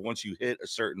effect of once you hit a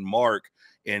certain mark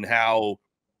and how,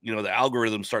 you know, the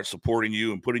algorithm starts supporting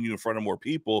you and putting you in front of more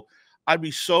people. I'd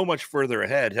be so much further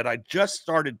ahead had I just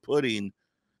started putting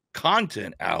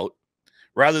content out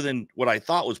rather than what I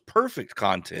thought was perfect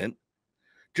content,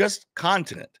 just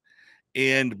content.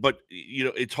 But you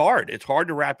know, it's hard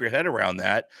to wrap your head around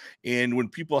that. And when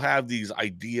people have these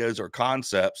ideas or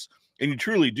concepts and you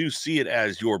truly do see it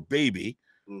as your baby,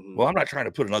 well, I'm not trying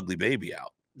to put an ugly baby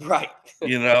out. Right.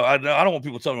 You know, I don't want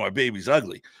people telling me my baby's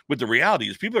ugly, but the reality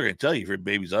is people are going to tell you if your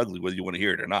baby's ugly, whether you want to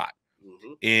hear it or not.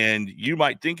 And you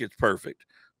might think it's perfect,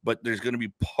 but there's going to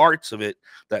be parts of it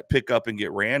that pick up and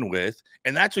get ran with.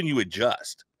 And that's when you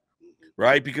adjust,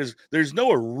 right? Because there's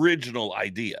no original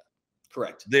idea.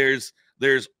 Correct. There's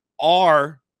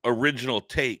our original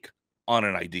take on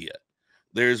an idea.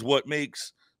 There's what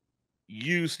makes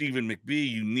you, Stephen McBee,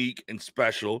 unique and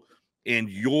special in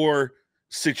your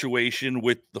situation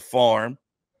with the farm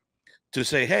to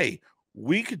say, hey,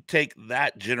 we could take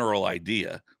that general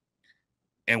idea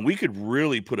and we could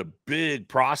really put a big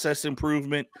process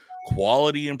improvement,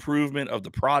 quality improvement of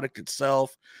the product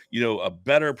itself, you know, a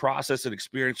better process and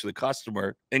experience for the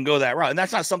customer and go that route. And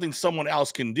that's not something someone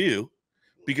else can do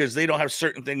because they don't have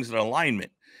certain things in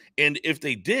alignment. And if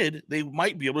they did, they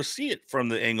might be able to see it from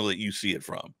the angle that you see it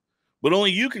from, but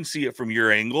only you can see it from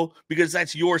your angle because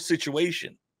that's your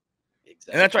situation.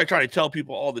 Exactly. And that's what I try to tell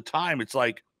people all the time. It's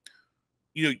like,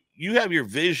 you know, you have your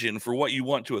vision for what you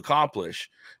want to accomplish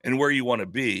and where you want to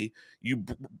be. You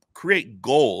create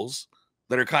goals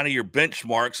that are kind of your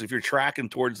benchmarks if you're tracking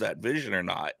towards that vision or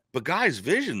not. But guys,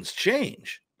 visions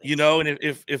change, you know, and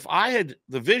if I had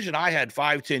the vision I had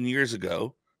 5-10 years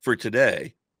ago for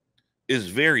today is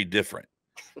very different.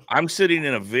 I'm sitting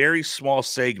in a very small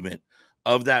segment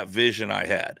of that vision I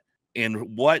had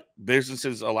and what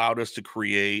businesses allowed us to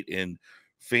create and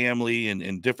family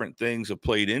and different things have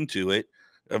played into it.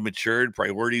 Have matured,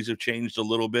 priorities have changed a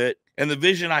little bit. And the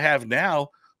vision I have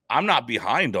now, I'm not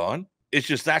behind on. It's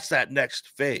just that's that next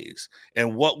phase.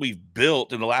 And what we've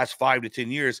built in the last 5 to 10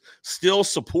 years still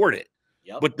support it.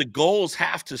 Yep. But the goals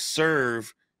have to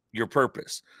serve your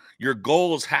purpose. Your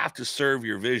goals have to serve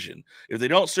your vision. If they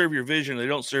don't serve your vision, they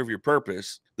don't serve your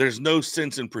purpose, there's no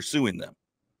sense in pursuing them.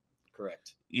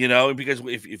 Correct. You know, because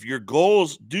if your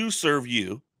goals do serve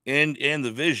you and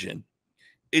the vision,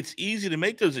 it's easy to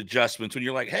make those adjustments when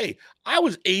you're like, hey, I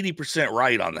was 80%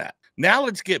 right on that. Now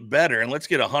let's get better and let's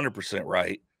get 100%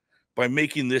 right by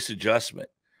making this adjustment.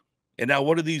 And now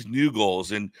what are these new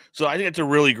goals? And so I think it's a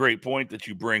really great point that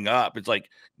you bring up. It's like,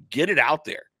 get it out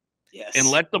there. Yes. And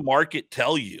let the market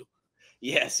tell you.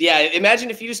 Yes. Yeah. Imagine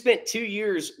if you just spent 2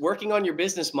 years working on your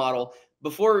business model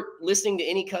before listening to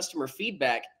any customer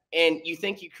feedback and you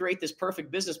think you create this perfect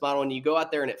business model and you go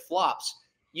out there and it flops.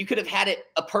 You could have had it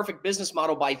a perfect business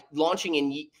model by launching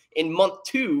in month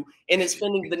 2 and then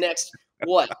spending the next,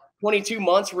 22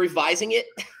 months revising it.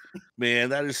 Man,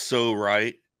 that is so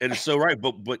right. And it's so right.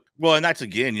 But well, and that's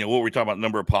again, what we're talking about,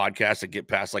 number of podcasts that get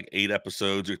past like 8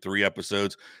 episodes or 3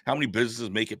 episodes. How many businesses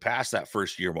make it past that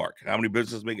first year mark? How many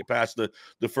businesses make it past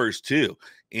the first 2?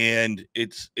 And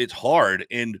it's hard.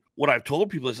 And what I've told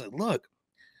people is like, look,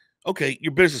 okay,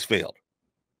 your business failed.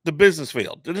 The business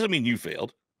failed. That doesn't mean you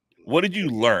failed. What did you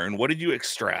learn? What did you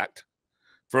extract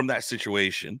from that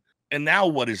situation? And now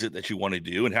what is it that you want to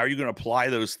do? And how are you going to apply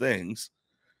those things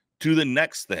to the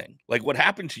next thing? Like what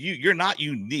happened to you, you're not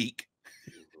unique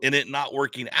in it not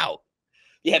working out.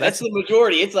 Yeah, that's the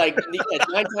majority. It's like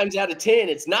 9 times out of 10,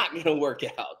 it's not going to work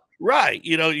out. Right.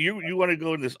 You want to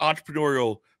go in this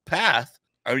entrepreneurial path.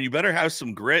 I mean, you better have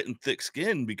some grit and thick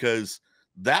skin, because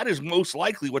that is most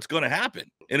likely what's going to happen.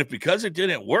 And if because it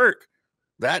didn't work,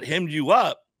 that hemmed you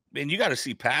up, man, you got to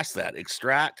see past that,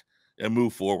 extract and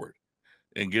move forward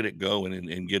and get it going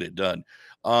and get it done.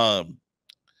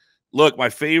 Look, my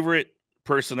favorite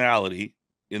personality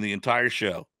in the entire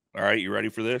show. All right, you ready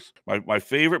for this? My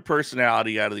favorite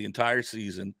personality out of the entire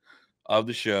season of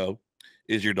the show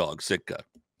is your dog, Sitka.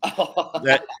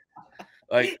 That,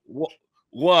 like,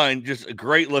 one, just a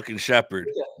great looking shepherd,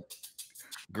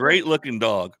 great looking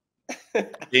dog,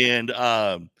 and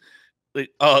there you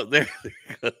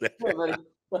go.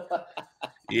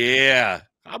 Yeah,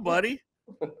 hi, buddy.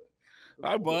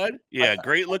 Hi, bud. Yeah,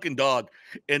 great looking dog.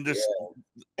 And this,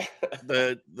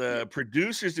 the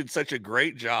producers did such a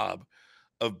great job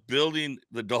of building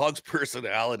the dog's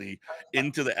personality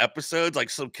into the episodes.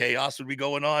 Like some chaos would be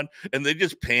going on, and they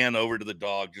just pan over to the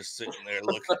dog just sitting there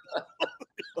looking.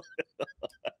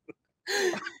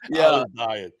 Yeah, I was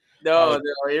dying. No,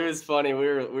 it was funny. We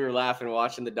were laughing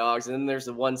watching the dogs, and then there's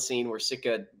the one scene where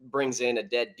Sika brings in a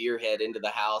dead deer head into the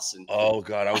house, and oh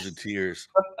god, I was in tears.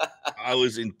 I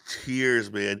was in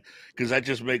tears, man, because that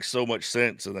just makes so much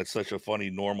sense, and that's such a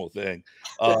funny, normal thing.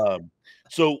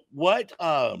 So what?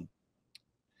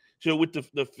 So with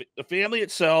the family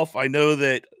itself, I know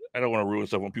that I don't want to ruin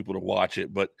stuff. I want people to watch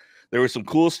it, but there was some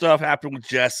cool stuff happened with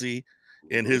Jesse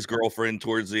and his girlfriend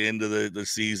towards the end of the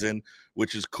season,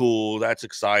 which is cool. That's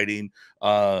exciting.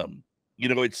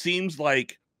 It seems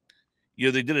like,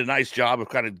 they did a nice job of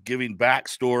kind of giving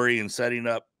backstory and setting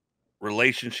up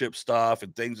relationship stuff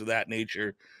and things of that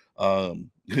nature.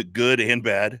 Good and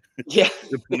bad. Yeah.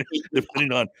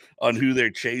 depending on who they're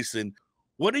chasing.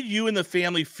 What did you and the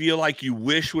family feel like you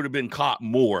wish would have been caught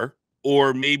more,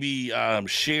 or maybe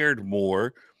shared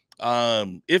more,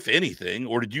 if anything?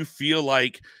 Or did you feel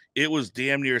like it was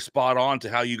damn near spot on to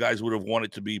how you guys would have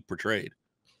wanted to be portrayed?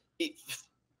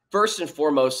 First and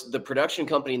foremost, the production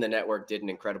company and the network did an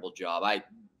incredible job.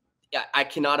 I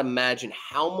cannot imagine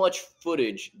how much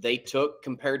footage they took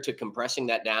compared to compressing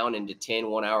that down into 10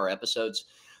 1-hour episodes.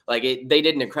 They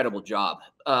did an incredible job.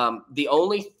 The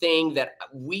only thing that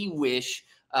we wish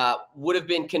would have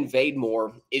been conveyed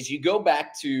more is you go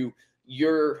back to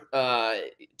your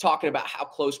talking about how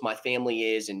close my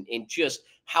family is and just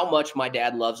how much my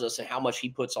dad loves us and how much he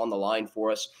puts on the line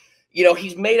for us.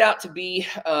 He's made out to be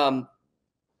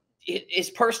his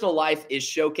personal life is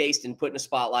showcased and put in a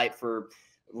spotlight for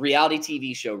reality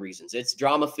TV show reasons. It's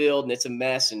drama filled and it's a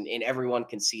mess, and everyone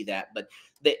can see that. But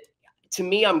to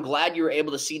me, I'm glad you're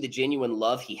able to see the genuine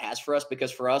love he has for us,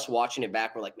 because for us watching it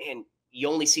back, we're like, man, you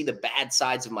only see the bad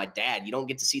sides of my dad. You don't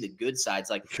get to see the good sides.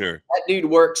 Like, sure, that dude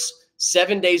works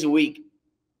 7 days a week,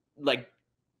 like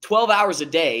 12 hours a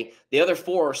day. The other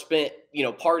 4 are spent,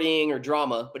 partying or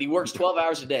drama, but he works 12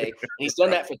 hours a day, and he's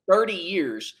done that for 30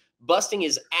 years, busting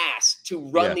his ass to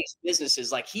run these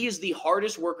businesses. Like, he is the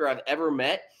hardest worker I've ever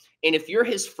met. And if you're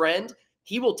his friend,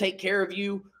 he will take care of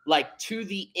you like to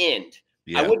the end.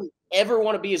 Yeah. I wouldn't ever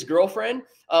want to be his girlfriend.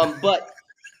 But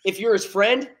if you're his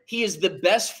friend, he is the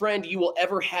best friend you will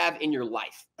ever have in your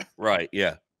life. Right.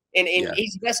 Yeah. And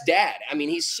he's the best dad. I mean,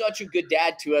 he's such a good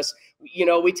dad to us.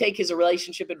 We take his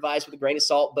relationship advice with a grain of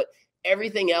salt, but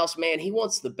everything else, man, he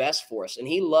wants the best for us, and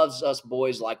he loves us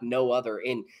boys like no other.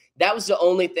 And that was the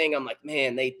only thing I'm like,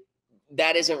 man,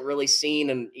 that isn't really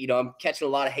seen. And, I'm catching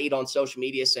a lot of hate on social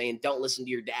media saying, don't listen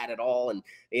to your dad at all. And,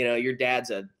 your dad's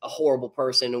a horrible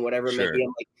person and whatever it may be.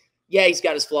 I'm like, yeah, he's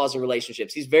got his flaws in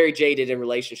relationships. He's very jaded in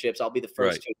relationships. I'll be the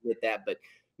first to admit that. But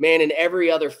man, in every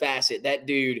other facet, that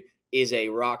dude is a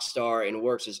rock star and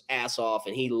works his ass off,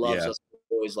 and he loves us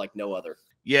boys like no other.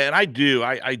 Yeah, and I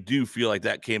do feel like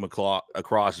that came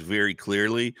across very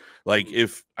clearly. Like,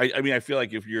 if I feel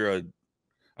like if you're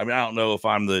I don't know if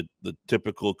I'm the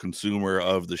typical consumer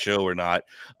of the show or not,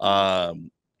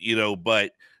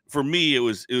 but for me it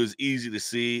was easy to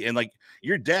see. And like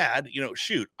your dad,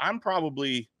 shoot, I'm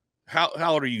probably how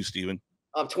old are you, Steven?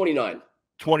 I'm 29.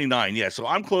 29, yeah. So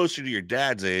I'm closer to your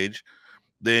dad's age,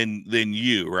 than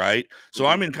you, right? So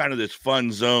I'm in kind of this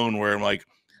fun zone where I'm like,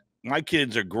 my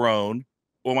kids are grown.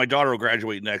 Well, my daughter will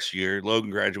graduate next year.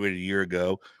 Logan graduated a year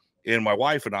ago. And my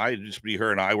wife and I, just be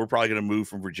her and I, we're probably going to move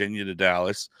from Virginia to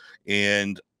Dallas.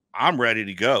 And I'm ready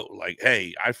to go. Like,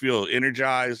 hey, I feel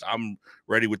energized. I'm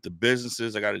ready with the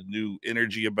businesses. I got a new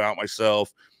energy about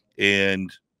myself.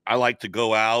 And I like to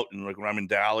go out and like when I'm in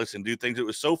Dallas and do things. It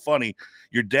was so funny.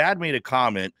 Your dad made a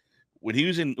comment when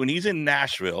he's in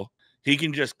Nashville, he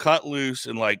can just cut loose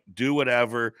and like do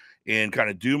whatever and kind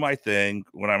of do my thing.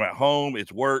 When I'm at home,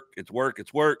 it's work, it's work,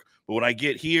 it's work. But when I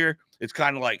get here, it's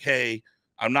kind of like, hey,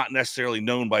 I'm not necessarily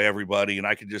known by everybody, and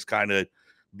I can just kind of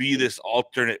be this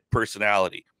alternate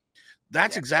personality.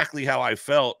 That's exactly how I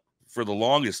felt for the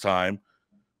longest time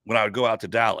when I would go out to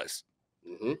Dallas.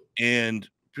 And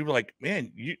people are like,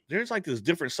 man, there's like this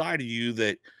different side of you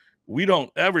that we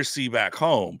don't ever see back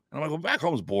home. And I'm like, well, back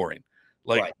home is boring.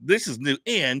 Like, this is new.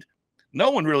 And no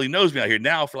one really knows me out here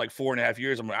now. For like 4.5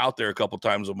 years, I'm out there a couple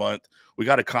times a month. We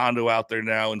got a condo out there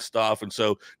now and stuff. And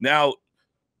so now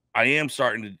I am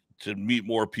starting to meet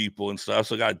more people and stuff.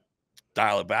 So I got to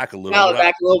dial it back a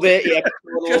little bit. Yeah.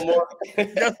 A little more.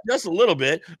 just a little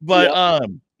bit. But,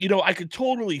 you know, I could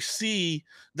totally see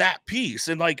that piece.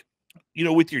 And like, you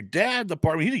know, with your dad,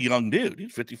 he's a young dude.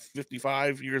 He's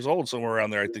 55 years old, somewhere around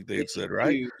there. I think they had said,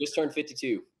 right? Just turned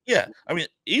 52. Yeah. I mean,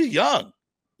 he's young.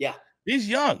 Yeah. He's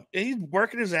young and he's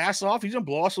working his ass off. He's gonna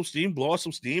blow off some steam.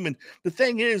 And the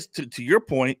thing is, to your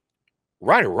point,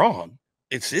 right or wrong,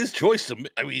 it's his choice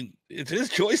it's his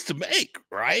choice to make,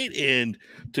 right? And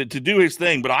to do his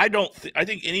thing. But I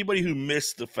think anybody who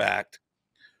missed the fact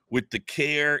with the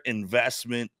care,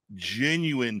 investment,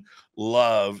 genuine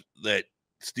love that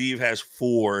Steve has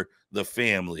for the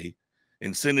family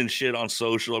and sending shit on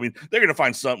social. I mean, they're going to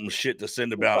find something shit to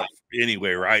send about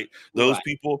anyway, right? Those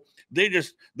people,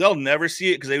 they'll never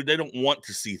see it because they don't want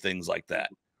to see things like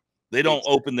that. They don't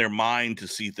open their mind to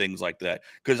see things like that.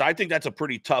 Because I think that's a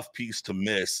pretty tough piece to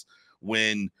miss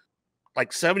when like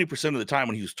 70% of the time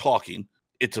when he was talking,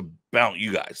 it's about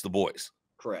you guys, the boys.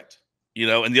 Correct. You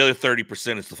know, and the other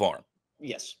 30% is the farm.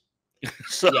 Yes.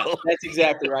 So yeah, that's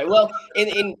exactly right. Well,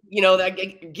 and you know, I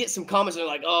get some comments that are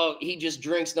like, oh, he just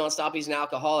drinks nonstop. He's an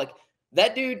alcoholic.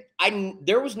 That dude,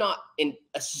 there was not in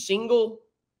a single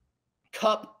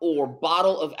cup or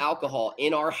bottle of alcohol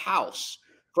in our house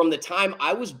from the time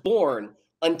I was born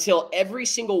until every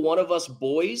single one of us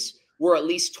boys were at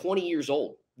least 20 years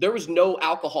old. There was no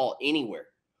alcohol anywhere.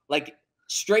 Like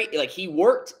straight, like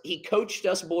he coached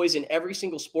us boys in every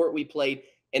single sport we played.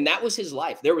 And that was his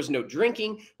life. There was no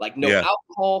drinking, like no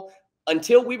alcohol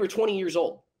until we were 20 years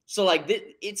old. So like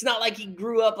it's not like he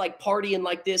grew up like partying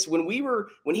like this. When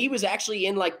he was actually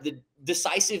in like the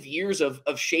decisive years of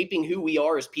shaping who we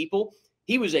are as people,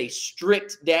 he was a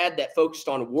strict dad that focused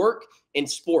on work and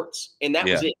sports. And that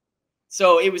was it.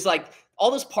 So it was like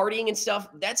all this partying and stuff,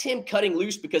 that's him cutting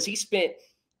loose because he spent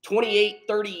 28,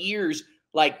 30 years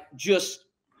like just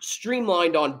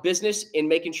streamlined on business and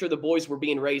making sure the boys were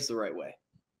being raised the right way.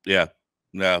 Yeah,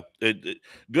 no,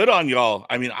 good on y'all.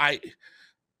 I mean, I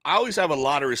always have a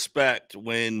lot of respect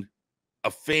when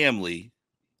a family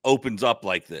opens up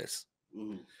like this,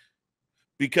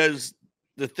 because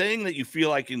the thing that you feel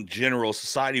like in general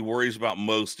society worries about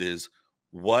most is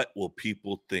what will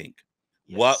people think?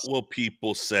 Yes. What will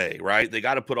people say, right? They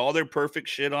got to put all their perfect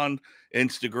shit on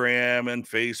Instagram and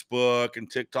Facebook and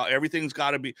TikTok. Everything's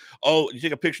got to be, you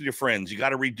take a picture of your friends, you got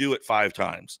to redo it 5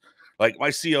 times. Like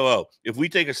my COO, if we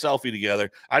take a selfie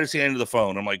together, I just hand her the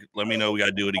phone. I'm like, let me know we got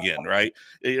to do it again, right?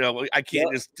 You know, I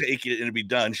can't just take it and be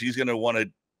done. She's going to want to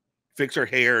fix her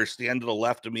hair or stand to the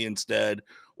left of me instead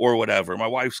or whatever. My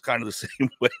wife's kind of the same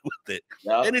way with it.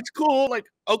 Yep. And it's cool. Like,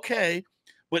 okay,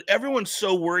 but everyone's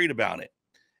so worried about it.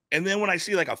 And then when I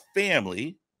see like a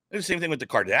family, the same thing with the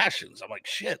Kardashians. I'm like,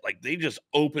 shit, like they just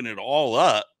open it all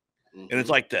up and it's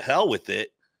like, to hell with it.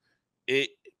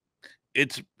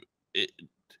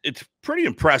 It's pretty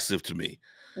impressive to me.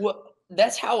 Well,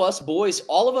 that's how us boys,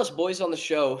 all of us boys on the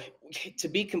show, to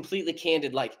be completely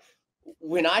candid, like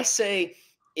when I say,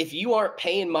 if you aren't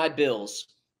paying my bills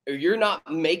or you're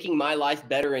not making my life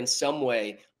better in some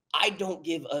way, I don't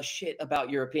give a shit about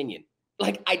your opinion.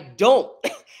 Like I don't.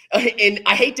 And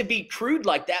I hate to be crude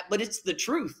like that, but it's the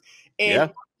truth.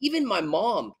 And even my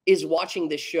mom is watching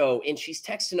this show and she's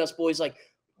texting us boys like,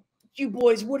 you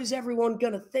boys, what is everyone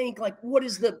going to think? Like, what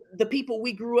is the people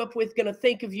we grew up with going to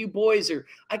think of you boys? Or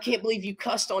I can't believe you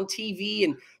cussed on TV.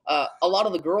 And a lot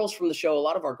of the girls from the show, a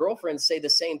lot of our girlfriends say the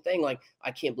same thing. Like,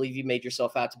 I can't believe you made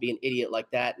yourself out to be an idiot like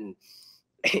that. And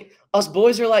us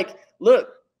boys are like, look,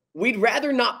 We'd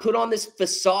rather not put on this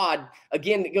facade.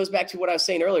 Again, it goes back to what I was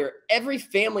saying earlier. Every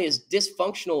family is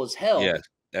dysfunctional as hell. Yes,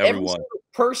 Every everyone. single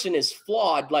person is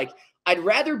flawed. Like, I'd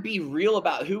rather be real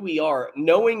about who we are,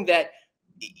 knowing that,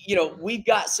 you know, we've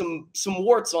got some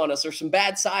warts on us or some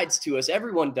bad sides to us.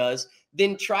 Everyone does.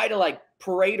 Then try to like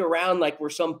parade around like we're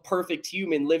some perfect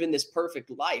human living this perfect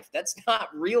life. That's not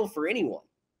real for anyone.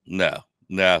 No,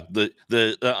 no,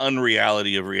 the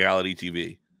unreality of reality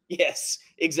TV. Yes,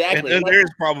 And, exactly. and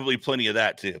there's probably plenty of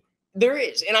that too. There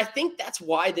is. And I think that's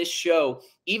why this show,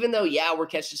 even though, yeah, we're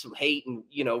catching some hate and,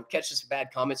 you know, catching some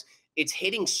bad comments, it's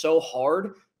hitting so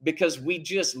hard because we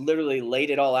just literally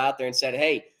laid it all out there and said,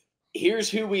 hey, here's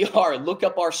who we are. Look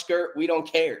up our skirt. We don't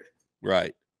care.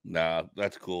 Right. Nah,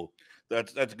 that's cool.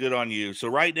 That's good on you. So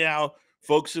right now,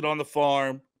 focusing on the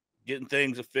farm, getting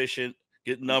things efficient,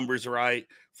 getting numbers right,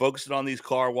 focusing on these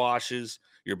car washes.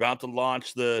 You're about to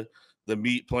launch the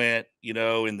meat plant, you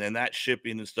know, and then that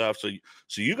shipping and stuff. So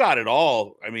you got it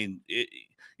all. I mean,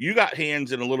 you got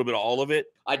hands in a little bit of all of it.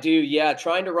 I do. Yeah.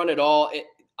 Trying to run it all.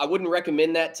 I wouldn't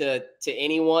recommend that to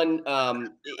anyone.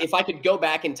 If I could go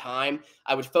back in time,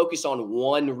 I would focus on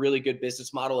one really good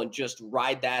business model and just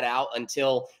ride that out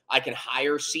until I can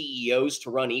hire CEOs to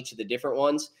run each of the different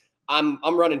ones. I'm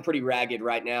running pretty ragged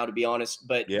right now, to be honest,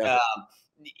 but Yeah.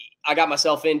 I got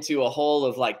myself into a hole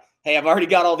of like, hey, I've already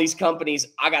got all these companies.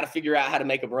 I got to figure out how to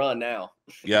make them run now.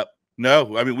 Yep.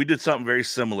 No, I mean, we did something very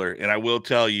similar. And I will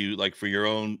tell you, like, for your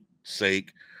own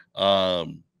sake,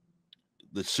 the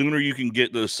sooner you can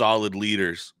get those solid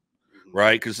leaders,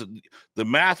 right? Because the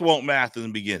math won't math in the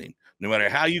beginning. No matter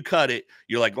how you cut it,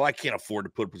 you're like, well, I can't afford to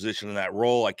put a position in that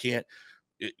role. I can't.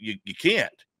 You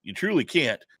can't. You truly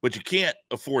can't. But you can't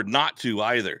afford not to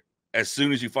either as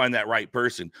soon as you find that right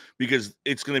person, because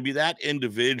it's going to be that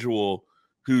individual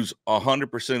who's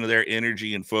 100% of their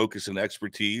energy and focus and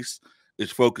expertise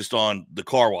is focused on the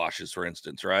car washes, for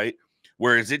instance, right?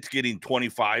 Whereas it's getting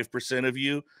 25% of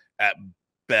you at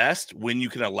best when you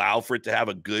can allow for it to have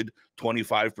a good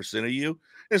 25% of you. And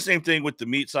the same thing with the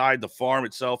meat side, the farm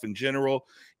itself in general.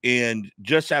 And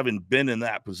just having been in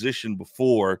that position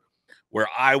before where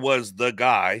I was the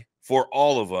guy for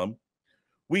all of them,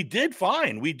 we did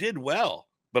fine. We did well.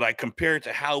 But I compare it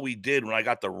to how we did when I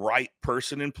got the right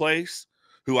person in place,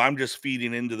 who I'm just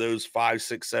feeding into those 5,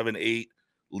 6, 7, 8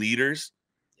 leaders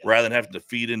rather than having to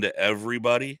feed into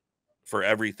everybody for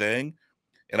everything.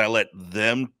 And I let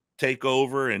them take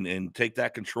over and take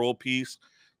that control piece.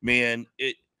 Man,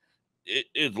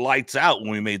 it lights out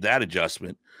when we made that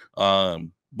adjustment.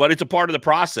 But it's a part of the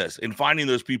process, and finding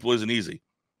those people isn't easy.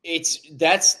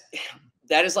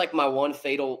 That is like my one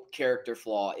fatal character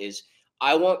flaw is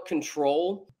I want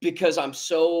control because I'm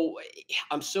so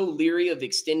leery of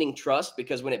extending trust,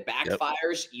 because when it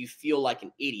backfires, you feel like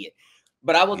an idiot.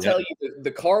 But I will tell you,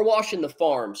 the car wash and the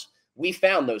farms, we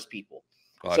found those people.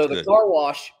 Oh, so the car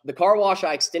wash,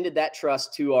 I extended that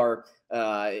trust to our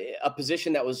a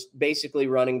position that was basically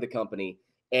running the company.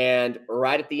 And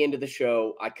right at the end of the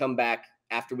show, I come back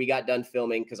after we got done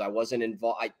filming because I wasn't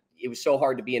involved. It was so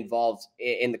hard to be involved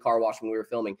in the car wash when we were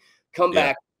filming. Come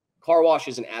back, car wash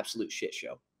is an absolute shit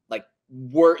show.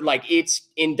 Like it's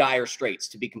in dire straits,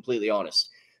 to be completely honest.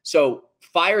 So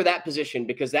fire that position,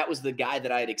 because that was the guy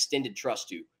that I had extended trust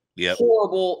to. Yep.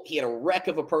 Horrible. He had a wreck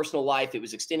of a personal life. It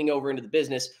was extending over into the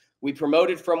business. We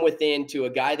promoted from within to a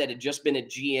guy that had just been a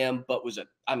GM, but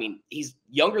he's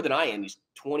younger than I am. He's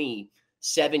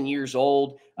 27 years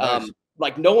old. Nice.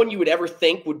 Like no one you would ever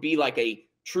think would be like a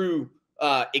true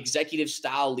executive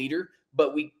style leader,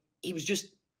 but he was just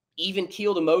even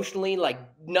keeled emotionally. Like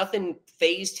nothing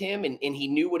phased him, and he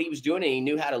knew what he was doing, and he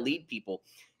knew how to lead people.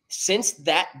 Since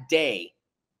that day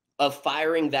of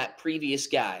firing that previous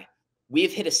guy, we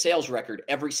have hit a sales record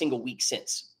every single week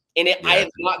since. And I have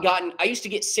not gotten, I used to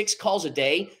get 6 calls a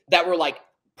day that were like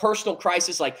personal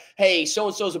crisis, like, hey,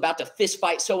 so-and-so's about to fist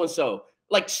fight so-and-so,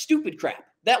 like stupid crap.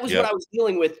 That was what I was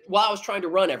dealing with while I was trying to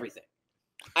run everything.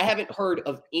 I haven't heard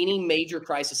of any major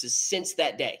crises since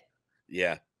that day.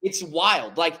 Yeah. It's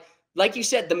wild. Like you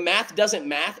said, the math doesn't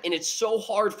math. And it's so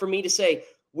hard for me to say,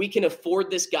 we can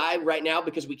afford this guy right now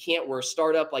because we can't. We're a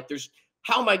startup. Like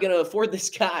how am I going to afford this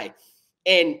guy?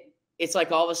 And it's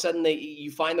like all of a sudden you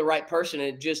find the right person, and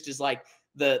it just is like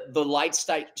the lights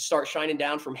start shining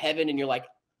down from heaven, and you're like,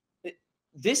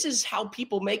 this is how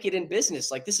people make it in business.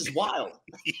 Like, this is wild.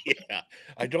 Yeah.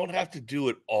 I don't have to do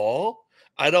it all.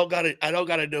 I don't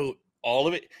gotta know all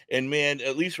of it. And man,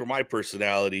 at least for my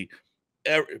personality,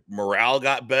 morale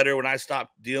got better when I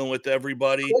stopped dealing with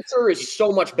everybody. Culture is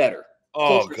so much better.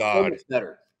 Oh God, so much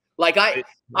better. Like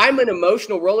I'm an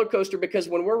emotional roller coaster, because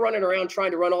when we're running around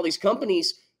trying to run all these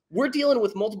companies, we're dealing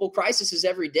with multiple crises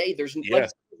every day. There's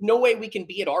no way we can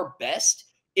be at our best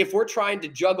if we're trying to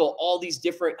juggle all these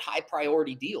different high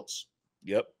priority deals.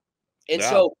 Yep. And Yeah,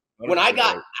 so when I 100%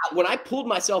 got right. when I pulled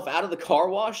myself out of the car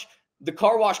wash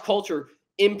culture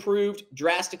improved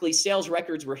drastically. Sales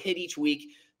records were hit each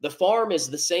week. The farm is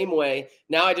the same way.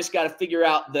 Now I just got to figure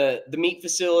out the meat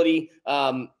facility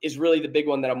is really the big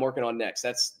one that I'm working on next.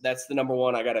 That's the number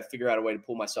one. I got to figure out a way to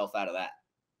pull myself out of that.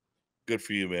 Good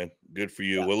for you, man. Good for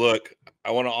you. Yeah. Well, look,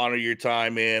 I want to honor your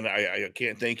time, man. I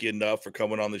can't thank you enough for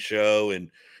coming on the show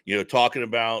and, talking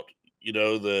about,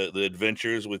 the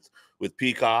adventures with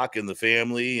Peacock and the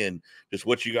family and just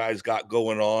what you guys got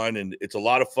going on. And it's a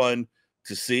lot of fun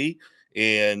to see.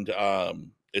 And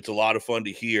it's a lot of fun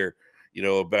to hear,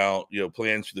 about,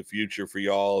 plans for the future for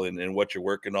y'all and what you're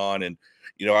working on. And,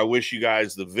 I wish you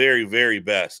guys the very, very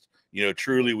best.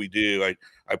 Truly we do.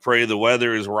 I pray the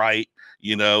weather is right,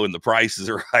 and the prices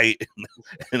are right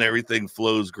and everything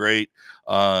flows great.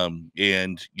 And,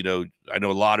 I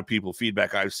know a lot of people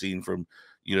feedback I've seen from,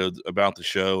 about the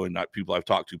show and not people I've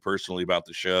talked to personally about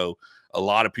the show. A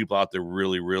lot of people out there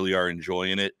really, really are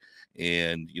enjoying it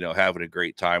and, having a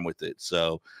great time with it.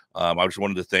 So I just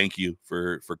wanted to thank you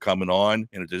for coming on.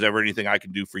 And if there's ever anything I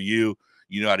can do for you,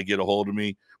 you know how to get a hold of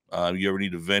me. You ever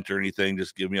need to vent or anything,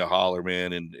 just give me a holler,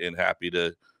 man, and happy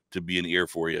to be an ear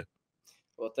for you.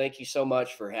 Well, thank you so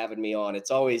much for having me on.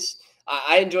 It's always,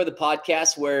 I enjoy the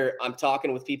podcast where I'm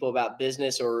talking with people about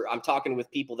business, or I'm talking with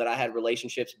people that I had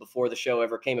relationships before the show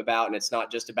ever came about. And it's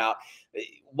not just about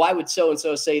why would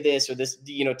so-and-so say this or this,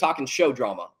 talking show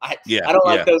drama. I don't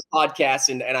like those podcasts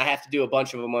and I have to do a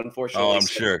bunch of them, unfortunately. Oh, I'm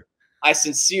sure. I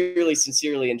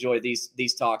sincerely enjoy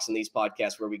these talks and these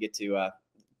podcasts where we get to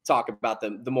talk about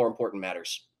the more important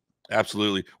matters.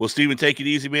 Absolutely. Well, Steven, take it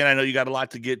easy, man. I know you got a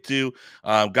lot to get to.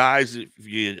 Guys, if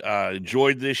you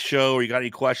enjoyed this show or you got any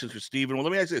questions for Steven, well,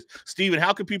 let me ask this. Steven,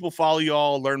 how can people follow you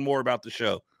all, learn more about the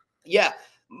show? Yeah.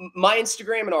 My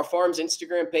Instagram and our farm's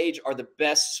Instagram page are the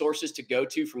best sources to go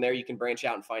to. From there, you can branch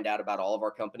out and find out about all of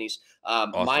our companies.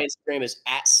 Awesome. My Instagram is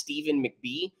at Steven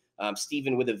McBee.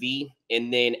 Steven with a V,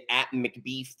 and then at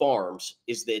McBee Farms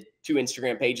is the 2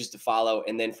 Instagram pages to follow.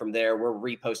 And then from there, we're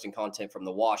reposting content from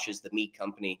the washes, the meat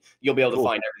company. You'll be able to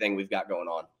find everything we've got going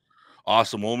on.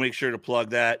 Awesome. We'll make sure to plug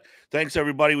that. Thanks,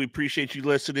 everybody. We appreciate you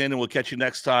listening, and we'll catch you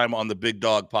next time on the Big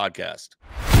Dog Podcast.